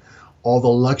have all the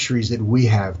luxuries that we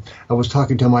have. I was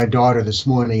talking to my daughter this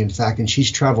morning, in fact, and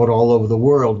she's traveled all over the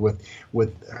world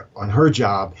on her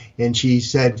job. And she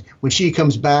said when she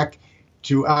comes back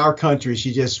to our country,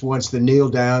 she just wants to kneel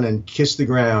down and kiss the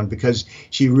ground because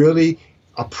she really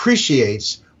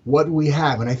appreciates what we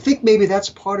have. And I think maybe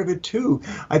that's part of it too.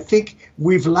 I think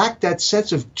we've lacked that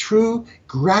sense of true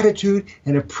gratitude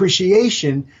and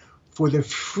appreciation for the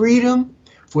freedom,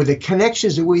 for the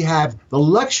connections that we have, the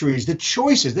luxuries, the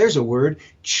choices, there's a word,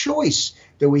 choice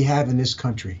that we have in this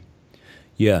country.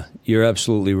 Yeah, you're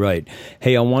absolutely right.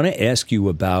 Hey, I want to ask you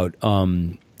about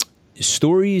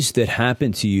stories that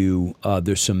happened to you.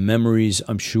 There's some memories,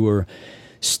 I'm sure,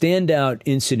 standout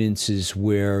incidences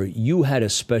where you had a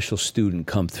special student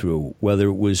come through, whether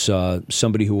it was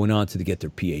somebody who went on to get their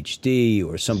PhD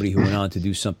or somebody who went on to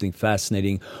do something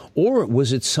fascinating, or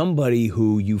was it somebody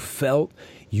who you felt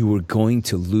you were going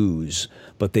to lose,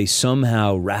 but they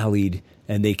somehow rallied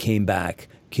and they came back?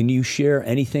 Can you share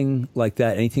anything like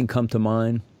that? Anything come to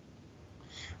mind?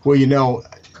 Well,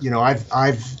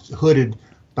 I've hooded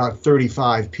about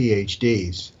 35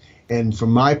 PhDs, and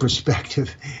from my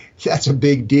perspective, that's a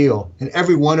big deal. And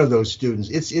every one of those students,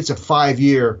 it's a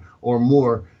 5-year or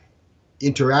more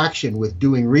interaction with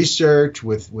doing research,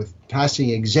 with passing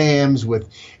exams,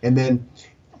 and then.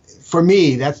 For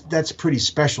me, that's pretty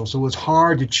special. So it's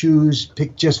hard to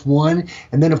pick just one.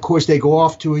 And then, of course, they go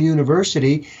off to a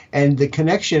university, and the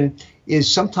connection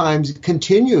is sometimes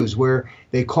continues where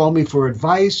they call me for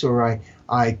advice, or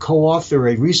I co-author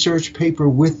a research paper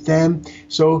with them.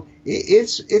 So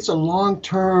it's a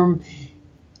long-term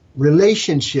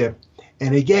relationship.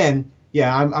 And again,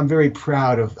 Yeah, I'm very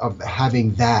proud of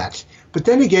having that. But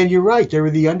then again, you're right. There are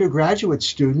the undergraduate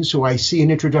students who I see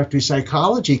in introductory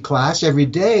psychology class every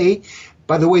day.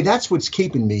 By the way, that's what's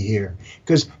keeping me here,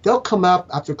 because they'll come up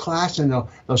after class and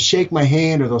they'll shake my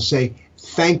hand, or they'll say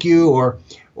thank you, or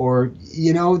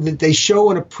that they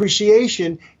show an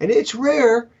appreciation. And it's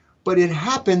rare, but it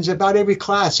happens about every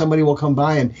class. Somebody will come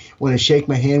by and want to shake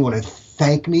my hand, want to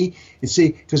thank me. And see,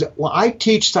 because I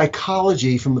teach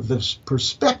psychology from the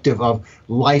perspective of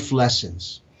life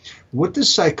lessons. What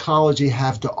does psychology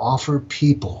have to offer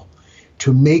people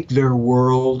to make their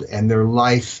world and their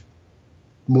life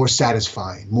more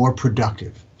satisfying, more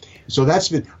productive? So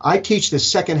I teach the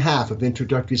second half of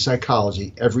introductory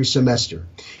psychology every semester.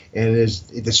 And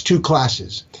it's 2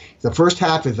 classes. The first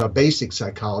half is the basic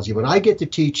psychology, but I get to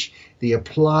teach the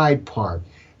applied part,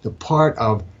 the part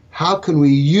of how can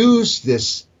we use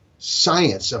this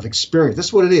science of experience.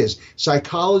 That's what it is.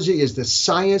 Psychology is the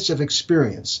science of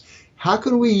experience. How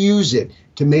can we use it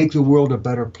to make the world a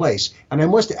better place? And I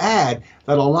must add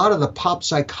that a lot of the pop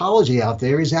psychology out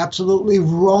there is absolutely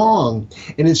wrong.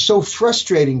 And it's so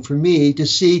frustrating for me to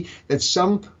see that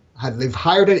they've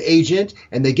hired an agent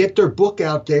and they get their book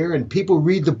out there and people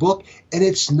read the book and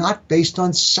it's not based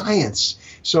on science.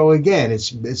 So again,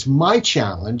 it's my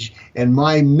challenge and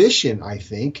my mission, I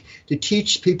think, to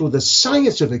teach people the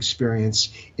science of experience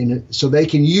so they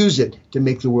can use it to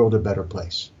make the world a better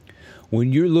place.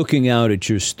 When you're looking out at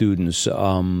your students,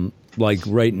 like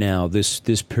right now,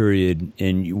 this period,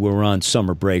 and we're on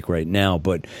summer break right now,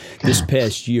 but this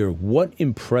past year, what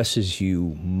impresses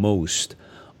you most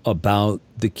about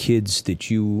the kids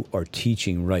that you are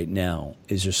teaching right now?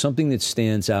 Is there something that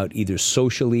stands out either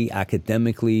socially,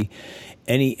 academically,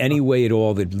 any way at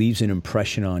all that leaves an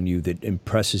impression on you, that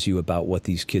impresses you about what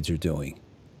these kids are doing?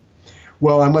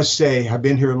 Well, I must say, I've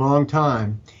been here a long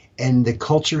time, and the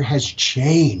culture has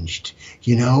changed.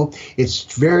 It's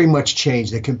very much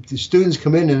changed. The students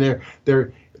come in and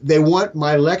they want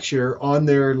my lecture on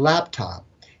their laptop.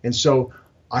 And so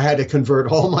I had to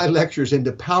convert all my lectures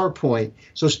into PowerPoint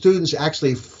so students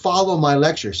actually follow my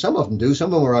lecture. Some of them do.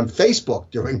 Some of them are on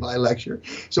Facebook during my lecture.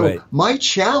 So right. My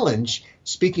challenge,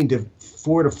 speaking to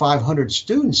 400 to 500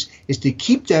 students, is to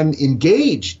keep them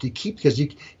engaged, because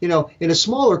in a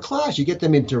smaller class, you get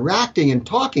them interacting and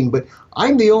talking, but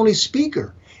I'm the only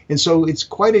speaker. And so it's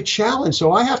quite a challenge.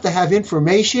 So I have to have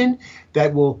information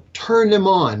that will turn them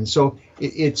on. So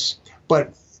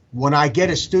but when I get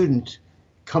a student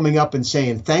coming up and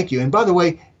saying thank you, and by the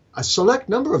way, a select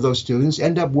number of those students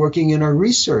end up working in our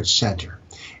research center.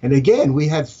 And again, we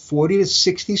have 40 to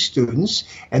 60 students,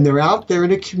 and they're out there in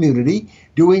the community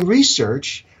doing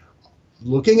research,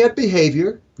 looking at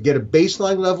behavior. We get a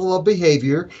baseline level of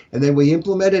behavior, and then we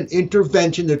implement an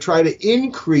intervention to try to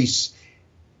increase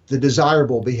the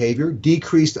desirable behavior,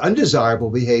 decrease undesirable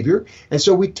behavior. And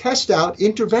so we test out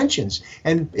interventions.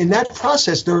 And in that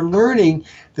process, they're learning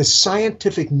the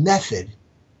scientific method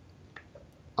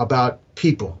about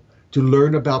people, to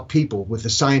learn about people with the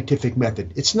scientific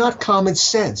method. It's not common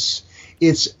sense.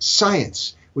 It's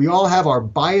science. We all have our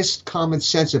biased common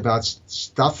sense about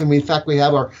stuff. And in fact, we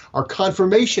have our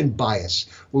confirmation bias,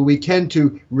 where we tend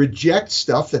to reject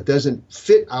stuff that doesn't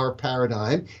fit our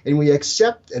paradigm, and we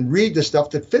accept and read the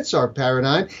stuff that fits our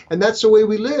paradigm. And that's the way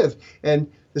we live.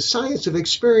 And the science of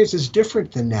experience is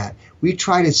different than that. We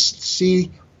try to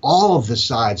see all of the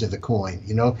sides of the coin,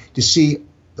 to see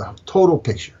the total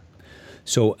picture.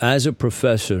 So as a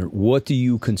professor, what do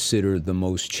you consider the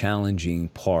most challenging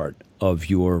part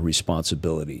of your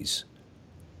responsibilities?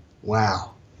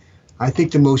 Wow. I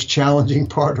think the most challenging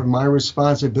part of my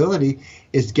responsibility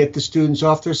is to get the students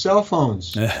off their cell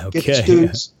phones. Okay. Get the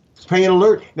students paying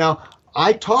alert. Now,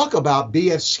 I talk about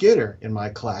B.F. Skinner in my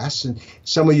class, and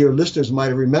some of your listeners might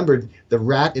have remembered the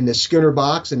rat in the Skinner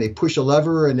box, and they push a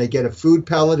lever and they get a food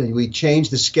pellet, and we change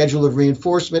the schedule of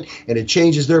reinforcement, and it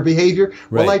changes their behavior.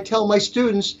 Right. Well, I tell my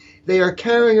students they are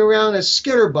carrying around a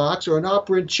Skinner box or an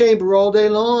operant chamber all day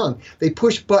long. They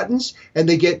push buttons, and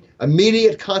they get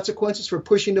immediate consequences for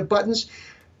pushing the buttons.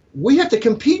 We have to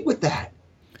compete with that.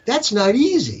 That's not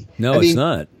easy. No, it's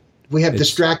not. We have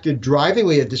distracted driving.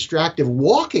 We have distracted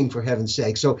walking, for heaven's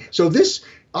sake. So this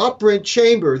operant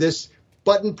chamber, this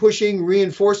button-pushing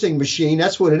reinforcing machine,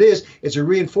 that's what it is. It's a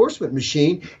reinforcement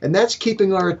machine, and that's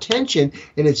keeping our attention,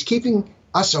 and it's keeping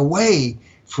us away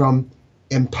from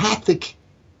empathic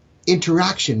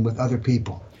interaction with other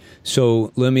people.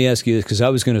 So let me ask you this, because I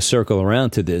was going to circle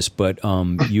around to this, but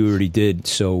you already did.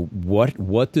 So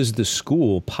what does the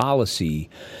school policy,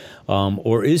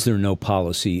 or is there no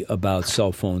policy about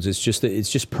cell phones? It's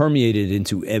just permeated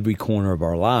into every corner of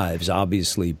our lives,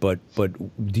 obviously. But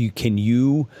can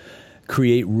you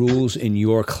create rules in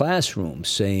your classroom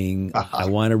saying, I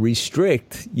want to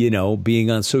restrict,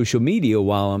 being on social media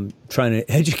while I'm trying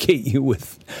to educate you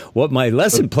with what my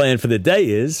lesson plan for the day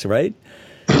is, right?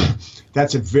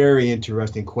 That's a very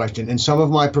interesting question. And some of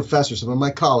my professors, some of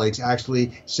my colleagues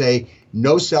actually say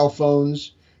no cell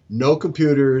phones, no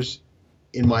computers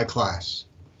in my class.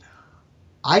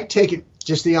 I take it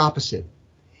just the opposite.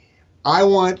 I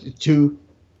want to,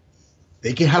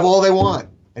 they can have all they want.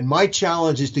 And my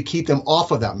challenge is to keep them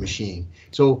off of that machine.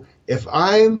 So if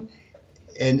I'm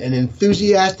an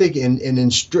enthusiastic and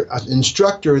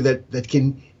instructor that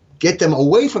can get them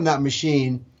away from that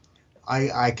machine,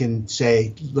 I can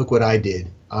say, look what I did.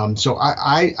 So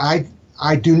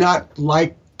I do not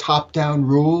like top-down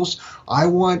rules. I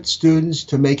want students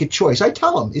to make a choice. I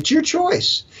tell them, it's your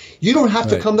choice. You don't have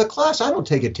to come to class. I don't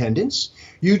take attendance.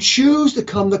 You choose to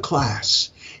come to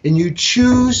class, and you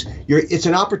choose it's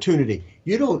an opportunity.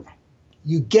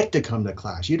 You get to come to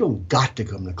class. You don't got to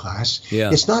come to class. Yeah.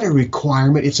 It's not a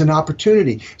requirement. It's an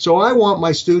opportunity. So I want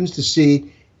my students to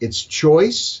see it's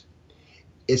choice.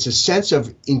 It's a sense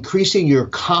of increasing your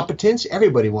competence.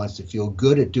 Everybody wants to feel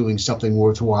good at doing something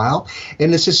worthwhile.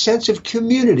 And it's a sense of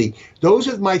community. Those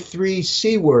are my 3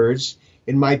 C words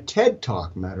in my TED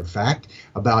Talk, matter of fact,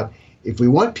 about if we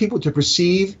want people to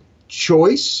perceive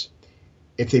choice,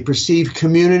 if they perceive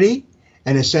community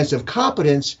and a sense of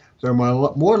competence, they're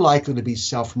more likely to be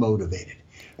self-motivated.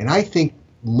 And I think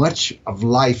much of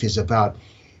life is about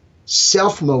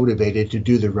self-motivated to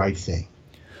do the right thing.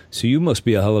 So you must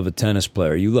be a hell of a tennis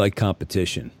player. You like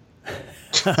competition.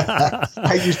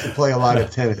 I used to play a lot of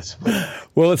tennis.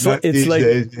 Well,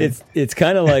 it's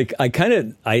kind of like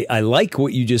I like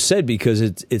what you just said, because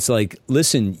it's like,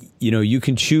 listen, you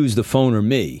can choose the phone or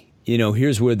me.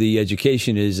 Here's where the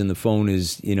education is, and the phone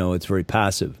is, it's very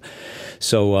passive.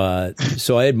 So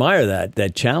I admire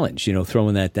that challenge,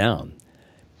 throwing that down.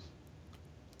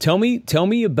 Tell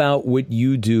me about what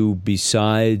you do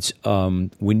besides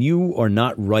when you are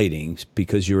not writing,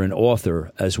 because you're an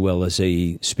author as well as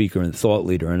a speaker and thought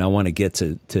leader, and I want to get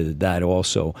to that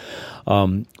also.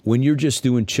 When you're just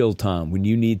doing chill time, when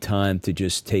you need time to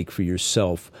just take for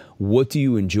yourself, what do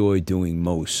you enjoy doing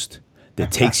most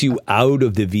that takes you out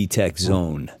of the VTech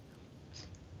zone?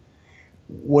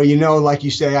 Well, like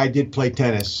you say, I did play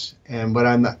tennis, but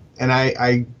I'm not, and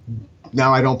I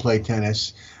now I don't play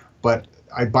tennis, but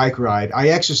I bike ride. I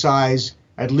exercise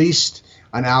at least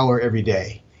an hour every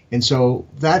day. And so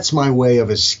that's my way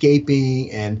of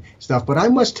escaping and stuff. But I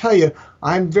must tell you,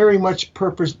 I'm very much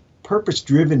purpose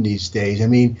driven these days. I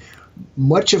mean,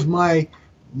 much of my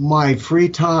free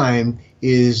time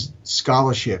is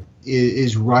scholarship,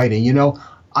 is writing.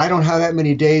 I don't have that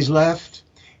many days left,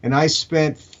 and I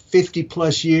spent 50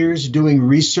 plus years doing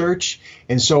research.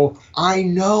 And so I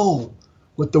know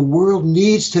what the world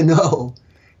needs to know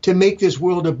to make this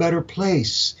world a better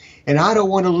place. And I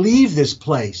don't want to leave this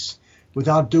place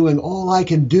without doing all I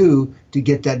can do to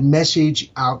get that message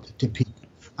out to people.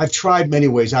 I've tried many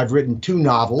ways. I've written 2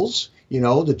 novels,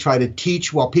 to try to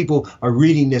teach while people are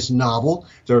reading this novel.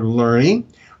 They're learning.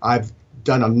 I've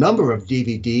done a number of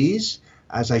DVDs.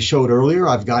 As I showed earlier,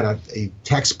 I've got a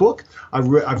textbook.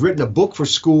 I've written a book for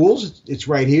schools. It's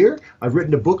right here. I've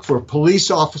written a book for police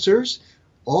officers,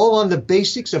 all on the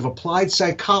basics of applied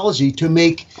psychology to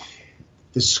make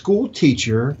the school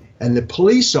teacher and the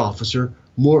police officer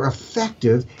more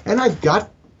effective. And I've got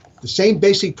the same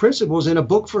basic principles in a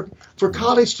book for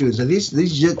college students. And these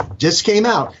just came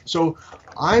out. So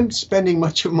I'm spending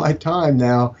much of my time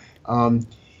now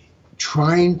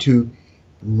trying to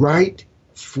write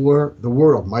for the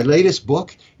world. My latest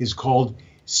book is called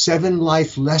 7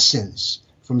 Life Lessons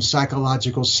from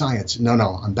Psychological Science. No,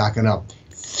 I'm backing up.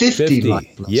 50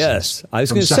 life lessons. Yes. I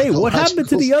was going to say, what happened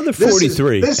to the other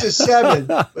 43? This is 7,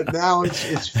 but now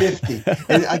it's 50.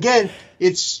 And again,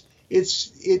 it's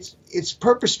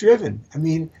purpose driven. I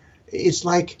mean, it's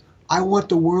like I want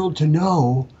the world to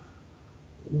know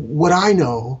what I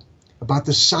know about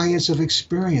the science of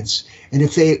experience. And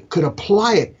if they could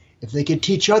apply it, if they could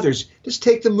teach others, just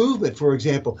take the movement, for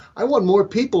example. I want more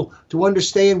people to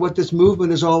understand what this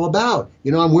movement is all about.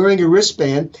 I'm wearing a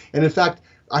wristband, and in fact,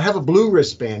 I have a blue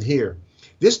wristband here.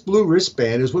 This blue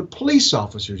wristband is what police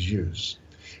officers use.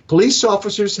 Police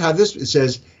officers have this. It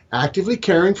says actively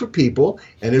caring for people,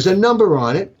 and there's a number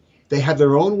on it. They have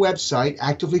their own website,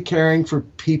 actively caring for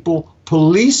people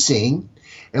policing.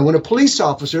 And when a police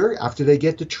officer, after they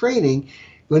get the training,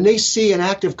 when they see an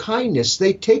act of kindness,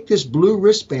 they take this blue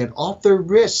wristband off their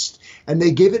wrist and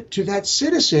they give it to that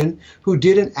citizen who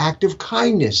did an act of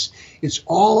kindness. It's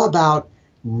all about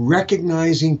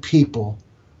recognizing people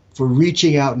for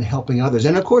reaching out and helping others.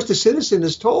 And of course, the citizen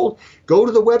is told, go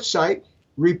to the website,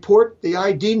 report the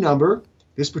ID number.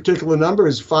 This particular number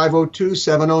is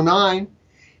 502-709.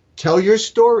 Tell your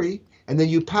story, and then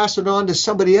you pass it on to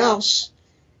somebody else,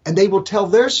 and they will tell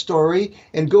their story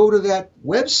and go to that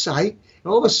website. And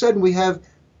all of a sudden, we have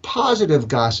positive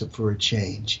gossip for a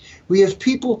change. We have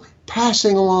people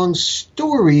passing along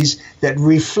stories that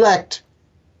reflect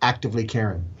actively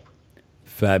caring.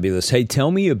 Fabulous. Hey, tell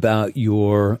me about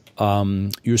your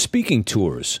speaking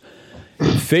tours.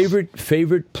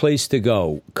 Favorite place to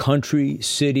go? Country,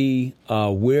 city?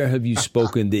 Where have you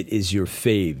spoken that is your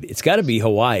fave? It's got to be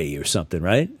Hawaii or something,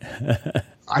 right?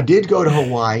 I did go to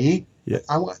Hawaii. Yeah.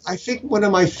 I think one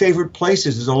of my favorite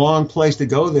places is a long place to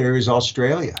go there is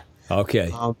Australia.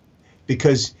 Okay.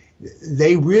 Because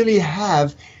they really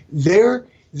have their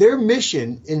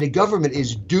mission in the government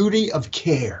is duty of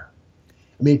care.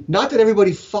 I mean, not that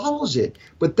everybody follows it,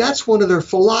 but that's one of their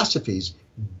philosophies,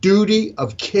 duty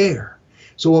of care.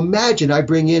 So imagine I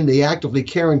bring in the actively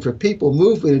caring for people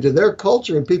movement into their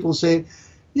culture and people saying,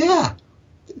 yeah,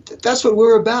 that's what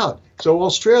we're about. So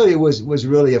Australia was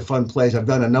really a fun place. I've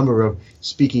done a number of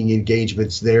speaking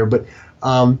engagements there. But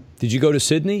did you go to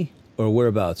Sydney or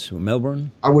whereabouts?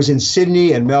 Melbourne? I was in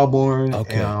Sydney and Melbourne.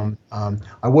 Okay.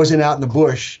 I wasn't out in the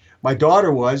bush. My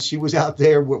daughter was. She was out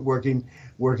there working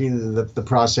the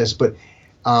process. But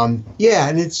yeah,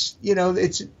 and it's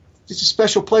a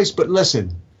special place. But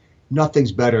listen,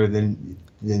 nothing's better than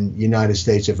United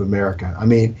States of America. I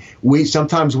mean,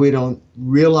 sometimes we don't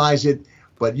realize it,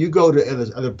 but you go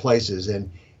to other places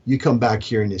and you come back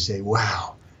here and you say,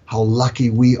 wow, how lucky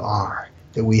we are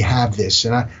that we have this.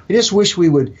 And I just wish we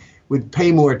would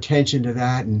pay more attention to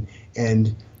that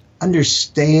and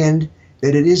understand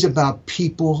that it is about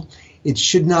people. It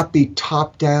should not be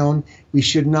top down. We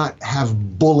should not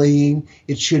have bullying.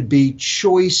 It should be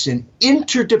choice and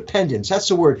interdependence. That's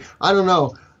the word. I don't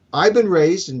know. I've been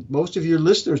raised, and most of your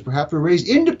listeners perhaps were raised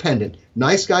independent.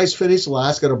 Nice guys finish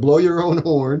last, got to blow your own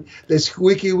horn. The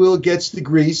squeaky wheel gets the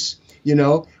grease,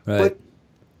 Right. But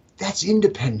that's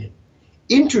independent.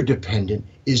 Interdependent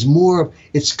is more,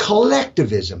 it's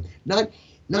collectivism, not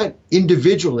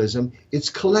individualism, it's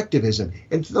collectivism.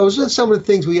 And those are some of the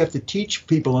things we have to teach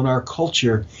people in our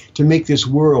culture to make this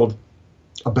world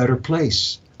a better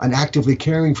place, an actively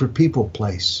caring for people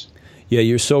place. Yeah,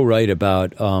 you're so right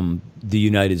about the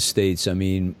United States. I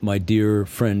mean, my dear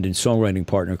friend and songwriting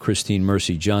partner, Christine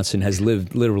Mercy Johnson, has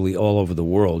lived literally all over the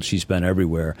world. She's been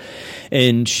everywhere.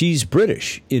 And she's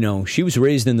British. She was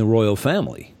raised in the royal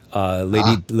family.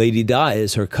 Lady Di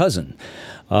is her cousin.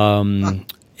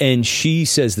 And she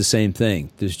says the same thing.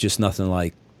 There's just nothing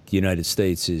like the United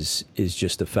States is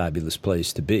just a fabulous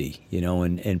place to be,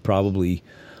 and probably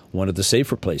one of the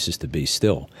safer places to be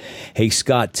still. Hey,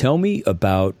 Scott, tell me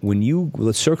about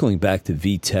let's circling back to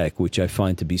VTech, which I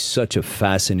find to be such a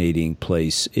fascinating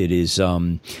place. It is,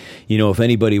 if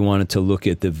anybody wanted to look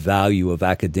at the value of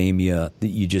academia, that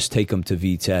you just take them to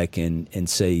VTech and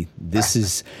say, this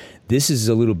is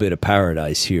a little bit of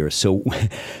paradise here. So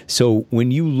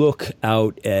when you look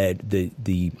out at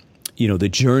the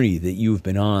journey that you've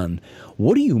been on,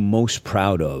 what are you most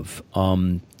proud of?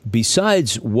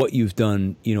 Besides what you've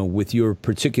done, with your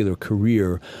particular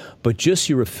career, but just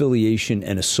your affiliation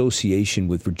and association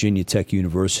with Virginia Tech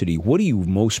University, what are you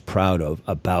most proud of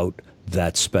about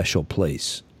that special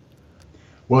place?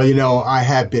 Well, I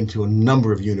have been to a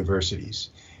number of universities,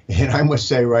 and I must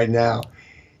say right now,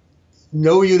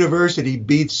 no university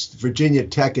beats Virginia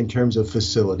Tech in terms of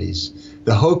facilities.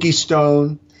 The Hokie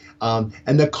Stone,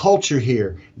 and the culture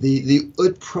here, the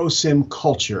Prosim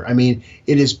culture. I mean,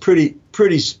 it is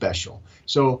pretty special.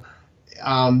 So,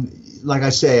 like I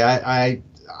say,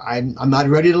 I'm not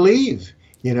ready to leave.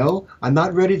 I'm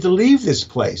not ready to leave this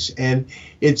place, and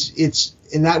it's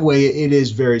in that way it is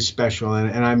very special,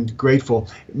 and I'm grateful.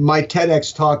 My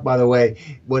TEDx talk, by the way,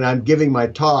 when I'm giving my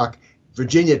talk,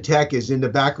 Virginia Tech is in the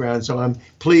background, so I'm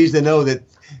pleased to know that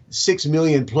 6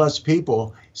 million plus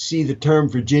people see the term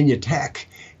Virginia Tech.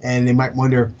 And they might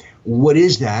wonder, what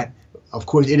is that? Of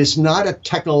course, it is not a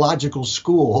technological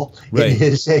school. Right.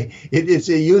 It's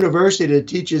a university that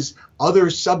teaches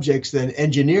other subjects than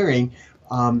engineering.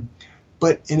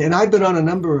 But I've been on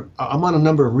I'm on a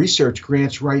number of research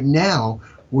grants right now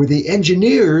where the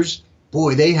engineers,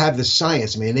 boy, they have the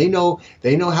science. I mean, they know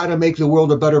how to make the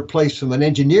world a better place from an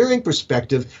engineering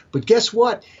perspective. But guess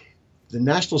what? The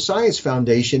National Science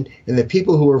Foundation and the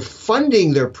people who are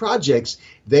funding their projects,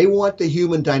 they want the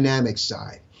human dynamics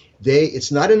side.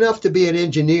 It's not enough to be an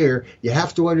engineer. You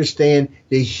have to understand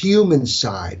the human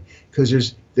side,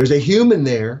 because there's a human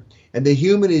there, and the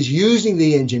human is using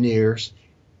the engineer's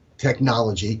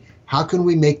technology. how can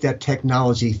we make that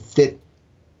technology fit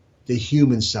the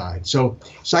human side? So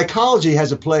psychology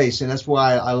has a place, and that's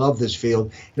why I love this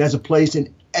field. It has a place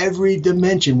in every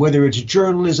dimension, whether it's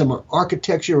journalism or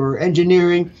architecture or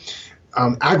engineering,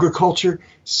 agriculture.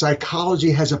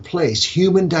 Psychology has a place.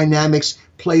 Human dynamics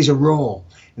plays a role.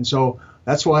 And so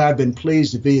that's why I've been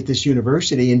pleased to be at this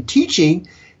university and teaching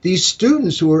these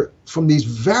students who are from these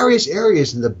various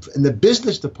areas in the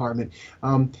business department.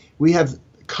 We have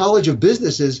College of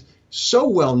Businesses, so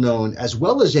well known, as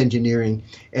well as engineering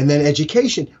and then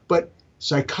education. But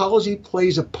psychology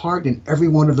plays a part in every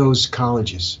one of those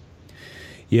colleges.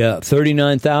 Yeah,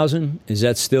 39,000. Is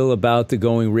that still about the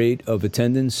going rate of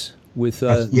attendance with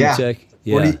Tech? Yeah.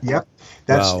 40, yep.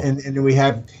 That's wow. And we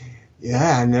have,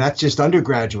 and that's just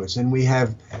undergraduates. And we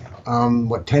have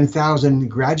 10,000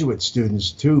 graduate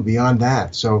students too beyond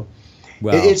that. So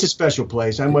wow. It's a special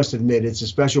place. I must admit, it's a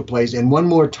special place. And one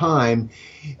more time,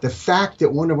 the fact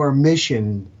that one of our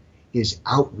mission is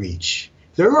outreach.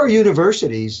 There are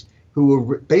universities who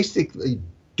will basically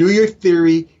do your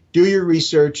theory, do your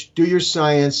research, do your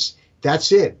science.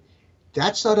 That's it.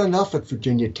 That's not enough at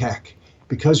Virginia Tech.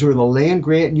 Because we're the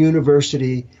land-grant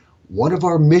university, one of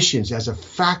our missions as a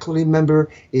faculty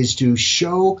member is to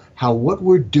show how what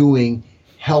we're doing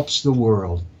helps the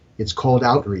world. It's called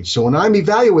outreach. So when I'm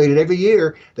evaluated every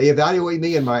year, they evaluate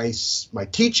me in my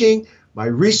teaching, my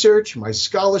research, my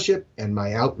scholarship, and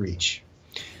my outreach.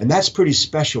 And that's pretty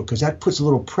special because that puts a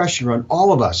little pressure on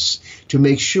all of us to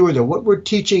make sure that what we're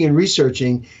teaching and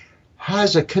researching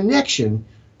has a connection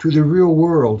to the real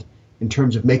world in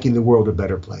terms of making the world a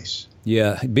better place.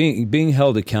 Yeah, being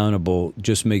held accountable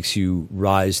just makes you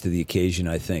rise to the occasion,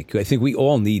 I think. I think we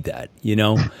all need that, you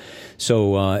know?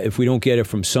 So if we don't get it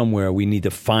from somewhere, we need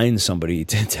to find somebody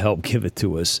to help give it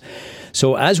to us.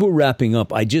 So as we're wrapping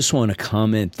up, I just want to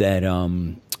comment that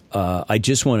I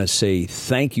just want to say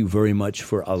thank you very much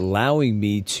for allowing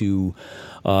me to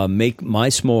make my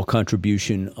small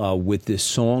contribution with this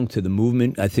song to the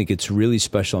movement. I think it's really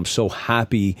special. I'm so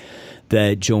happy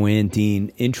that Joanne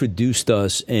Dean introduced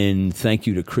us, and thank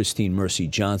you to Christine Mercy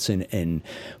Johnson and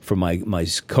for my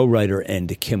co-writer, and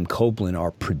to Kim Copeland,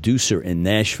 our producer in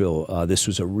Nashville. This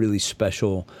was a really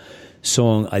special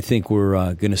song. I think we're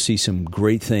going to see some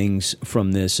great things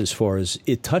from this as far as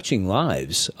it touching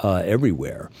lives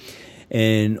everywhere.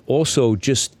 And also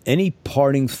just any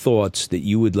parting thoughts that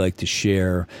you would like to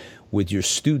share with your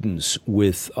students,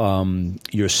 with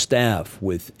your staff,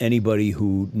 with anybody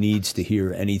who needs to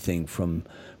hear anything from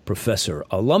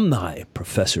Alumni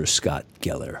Professor Scott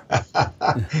Geller.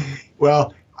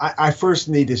 Well, I first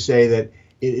need to say that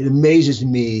it amazes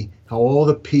me how all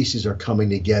the pieces are coming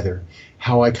together,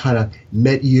 how I kind of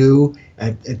met you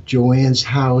at Joanne's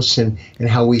house and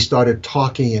how we started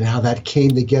talking and how that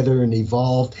came together and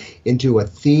evolved into a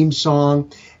theme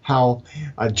song, how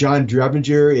John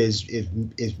Drebinger is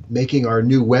making our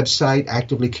new website,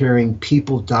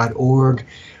 activelycaringpeople.org,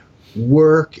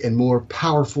 work and more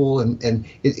powerful. And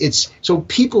it's so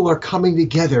people are coming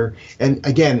together. And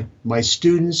again, my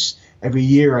students, every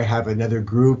year I have another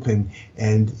group and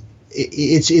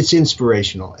it's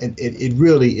inspirational. And it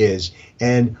really is.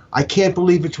 And I can't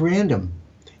believe it's random.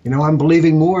 You know, I'm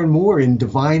believing more and more in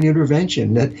divine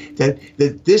intervention,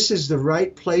 that this is the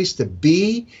right place to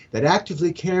be, that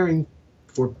actively caring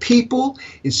for people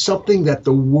is something that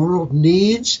the world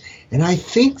needs. And I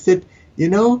think that, you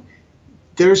know,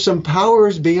 there's some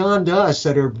powers beyond us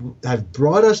that have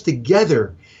brought us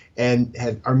together and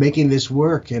are making this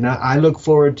work. And I look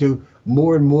forward to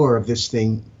more and more of this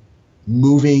thing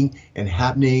moving and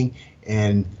happening.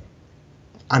 And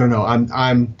I don't know,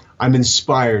 I'm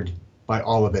inspired by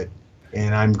all of it.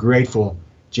 And I'm grateful,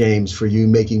 James, for you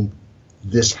making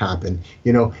this happen.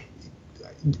 You know,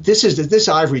 this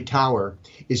ivory tower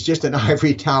is just an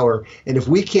ivory tower. And if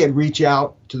we can't reach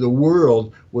out to the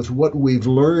world with what we've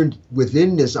learned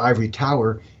within this ivory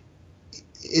tower,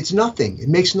 it's nothing. It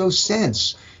makes no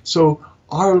sense. So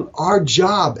our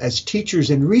job as teachers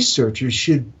and researchers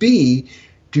should be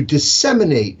to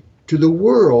disseminate to the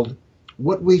world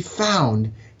what we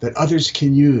found that others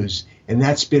can use. And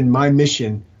that's been my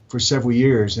mission for several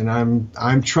years. And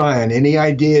I'm trying any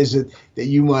ideas that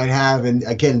you might have. And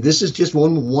again, this is just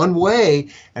one way.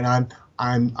 And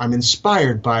I'm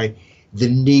inspired by the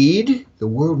need. The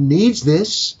world needs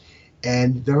this.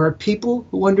 And there are people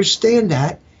who understand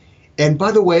that. And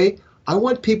by the way, I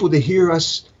want people to hear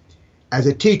us as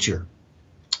a teacher.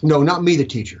 No, not me, the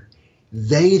teacher.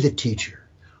 They, the teacher.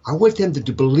 I want them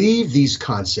to believe these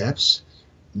concepts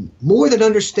more than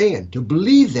understand, to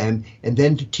believe them and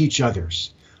then to teach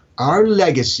others. Our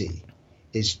legacy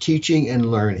is teaching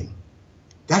and learning.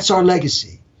 That's our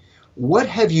legacy. What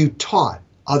have you taught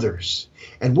others?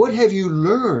 And what have you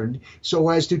learned so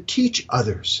as to teach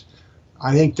others?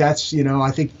 I think that's,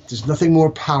 I think there's nothing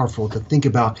more powerful to think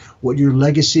about what your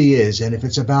legacy is. And if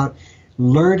it's about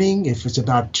learning, if it's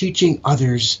about teaching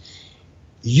others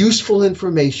useful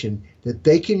information that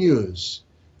they can use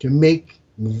to make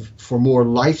for more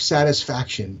life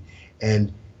satisfaction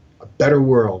and a better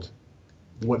world,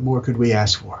 what more could we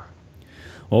ask for?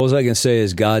 All I can say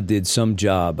is God did some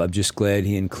job. I'm just glad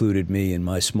he included me in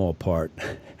my small part.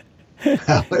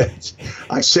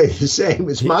 I say the same.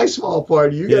 It's my small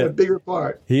part. You got a bigger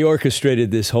part. He orchestrated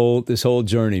this whole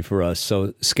journey for us.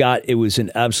 So, Scott, it was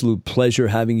an absolute pleasure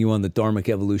having you on the Dharmic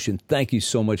Evolution. Thank you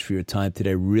so much for your time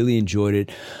today. Really enjoyed it.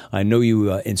 I know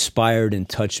you inspired and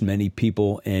touched many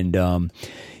people. And,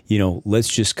 let's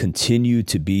just continue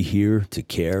to be here to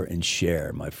care and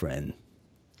share, my friend.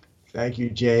 Thank you,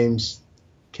 James.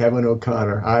 Kevin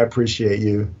O'Connor, I appreciate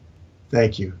you.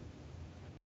 Thank you.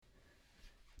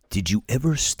 Did you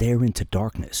ever stare into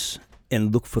darkness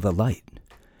and look for the light?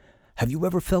 Have you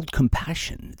ever felt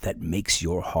compassion that makes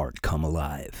your heart come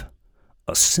alive?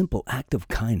 A simple act of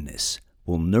kindness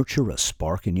will nurture a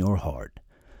spark in your heart.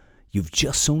 You've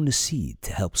just sown the seed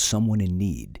to help someone in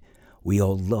need. We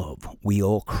all love, we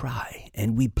all cry,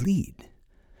 and we bleed.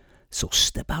 So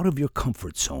step out of your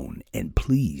comfort zone and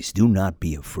please do not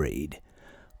be afraid.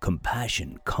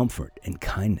 Compassion, comfort, and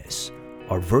kindness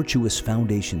are virtuous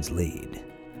foundations laid.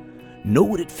 Know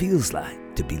what it feels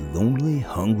like to be lonely,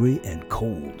 hungry, and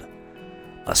cold.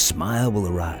 A smile will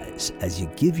arise as you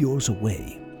give yours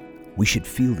away. We should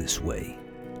feel this way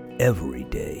every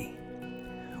day.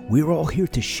 We're all here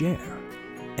to share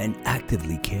and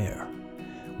actively care.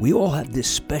 We all have this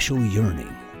special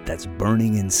yearning that's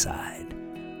burning inside.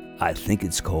 I think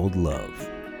it's called love.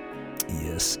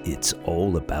 Yes, it's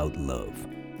all about love.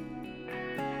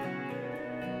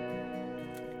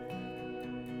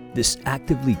 This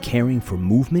actively caring for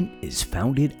movement is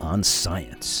founded on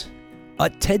science. A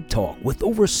TED Talk with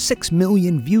over 6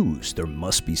 million views. There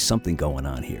must be something going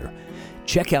on here.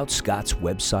 Check out Scott's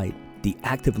website, The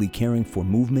Actively Caring for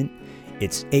Movement.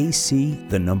 It's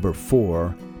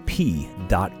ac4p.org.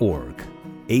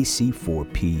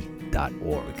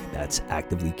 ac4p.org. That's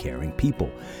Actively Caring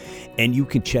People. And you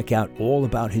can check out all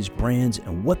about his brands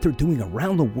and what they're doing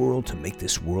around the world to make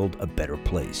this world a better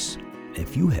place.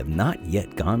 If you have not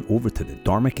yet gone over to the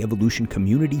Dharmic Evolution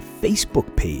Community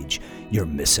Facebook page, you're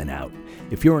missing out.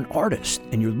 If you're an artist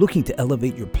and you're looking to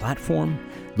elevate your platform,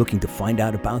 looking to find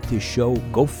out about this show,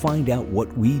 go find out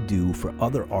what we do for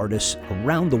other artists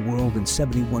around the world in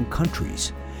 71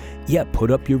 countries. Yeah,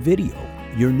 put up your video,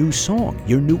 your new song,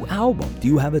 your new album. Do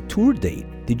you have a tour date?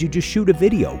 Did you just shoot a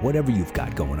video? Whatever you've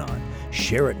got going on.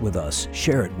 Share it with us.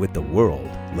 Share it with the world.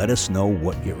 Let us know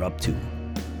what you're up to.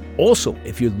 Also,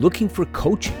 if you're looking for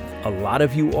coaching, a lot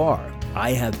of you are.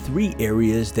 I have 3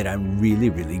 areas that I'm really,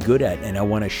 really good at, and I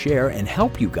want to share and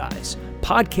help you guys.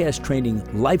 Podcast training,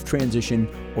 life transition,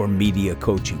 or media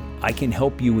coaching. I can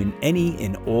help you in any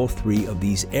and all 3 of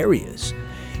these areas.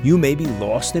 You may be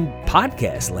lost in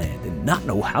podcast land and not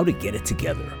know how to get it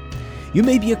together. You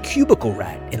may be a cubicle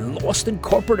rat and lost in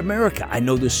corporate America. I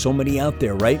know there's so many out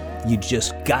there, right? You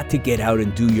just got to get out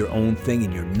and do your own thing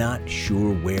and you're not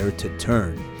sure where to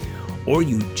turn. Or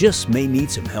you just may need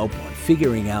some help on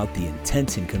figuring out the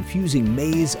intense and confusing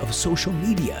maze of social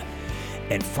media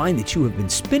and find that you have been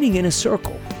spinning in a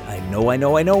circle. I know.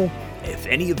 If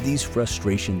any of these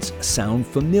frustrations sound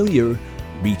familiar,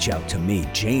 reach out to me,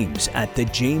 James, at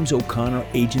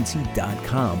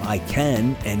thejamesoconnораgency.com. I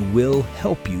can and will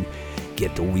help you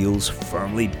get the wheels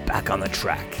firmly back on the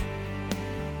track.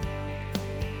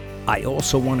 I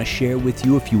also want to share with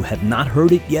you, if you have not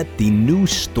heard it yet, the new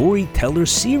Storyteller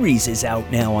series is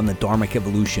out now on the Dharmic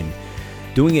Evolution.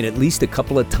 Doing it at least a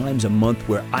couple of times a month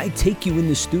where I take you in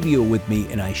the studio with me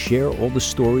and I share all the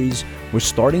stories. We're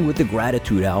starting with the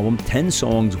Gratitude album, 10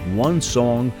 songs, 1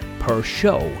 song per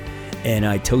show. And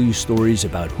I tell you stories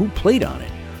about who played on it,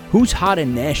 who's hot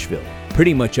in Nashville.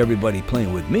 Pretty much everybody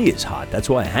playing with me is hot. That's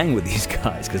why I hang with these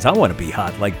guys, because I want to be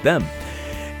hot like them.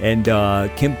 And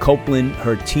Kim Copeland,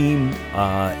 her team,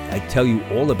 I tell you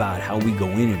all about how we go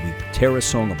in and we tear a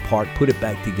song apart, put it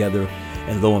back together,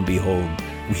 and lo and behold,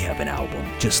 we have an album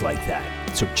just like that.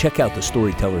 So check out the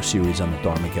Storyteller series on the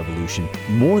Dharmic Evolution.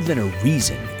 More Than a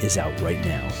Reason is out right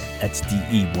now. That's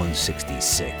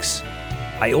DE168.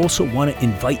 I also want to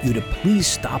invite you to please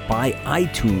stop by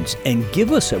iTunes and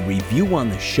give us a review on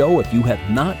the show. If you have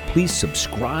not, please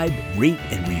subscribe, rate,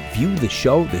 and review the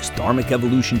show, this Dharmic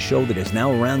Evolution show that is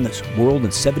now around this world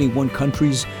in 71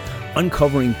 countries,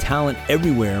 uncovering talent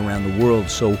everywhere around the world.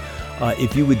 So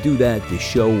If you would do that, the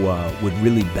show would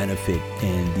really benefit,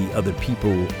 and the other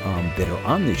people that are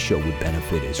on this show would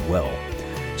benefit as well.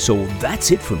 So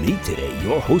that's it for me today.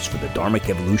 Your host for the Dharmic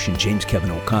Evolution, James Kevin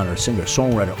O'Connor, singer,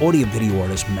 songwriter, audio video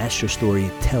artist, master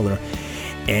storyteller,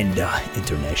 and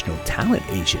international talent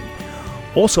agent.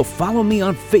 Also, follow me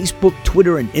on Facebook,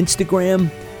 Twitter, and Instagram.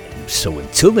 So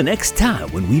until the next time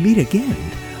when we meet again,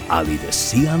 I'll either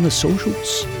see you on the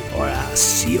socials or I'll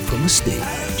see you from the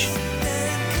stage.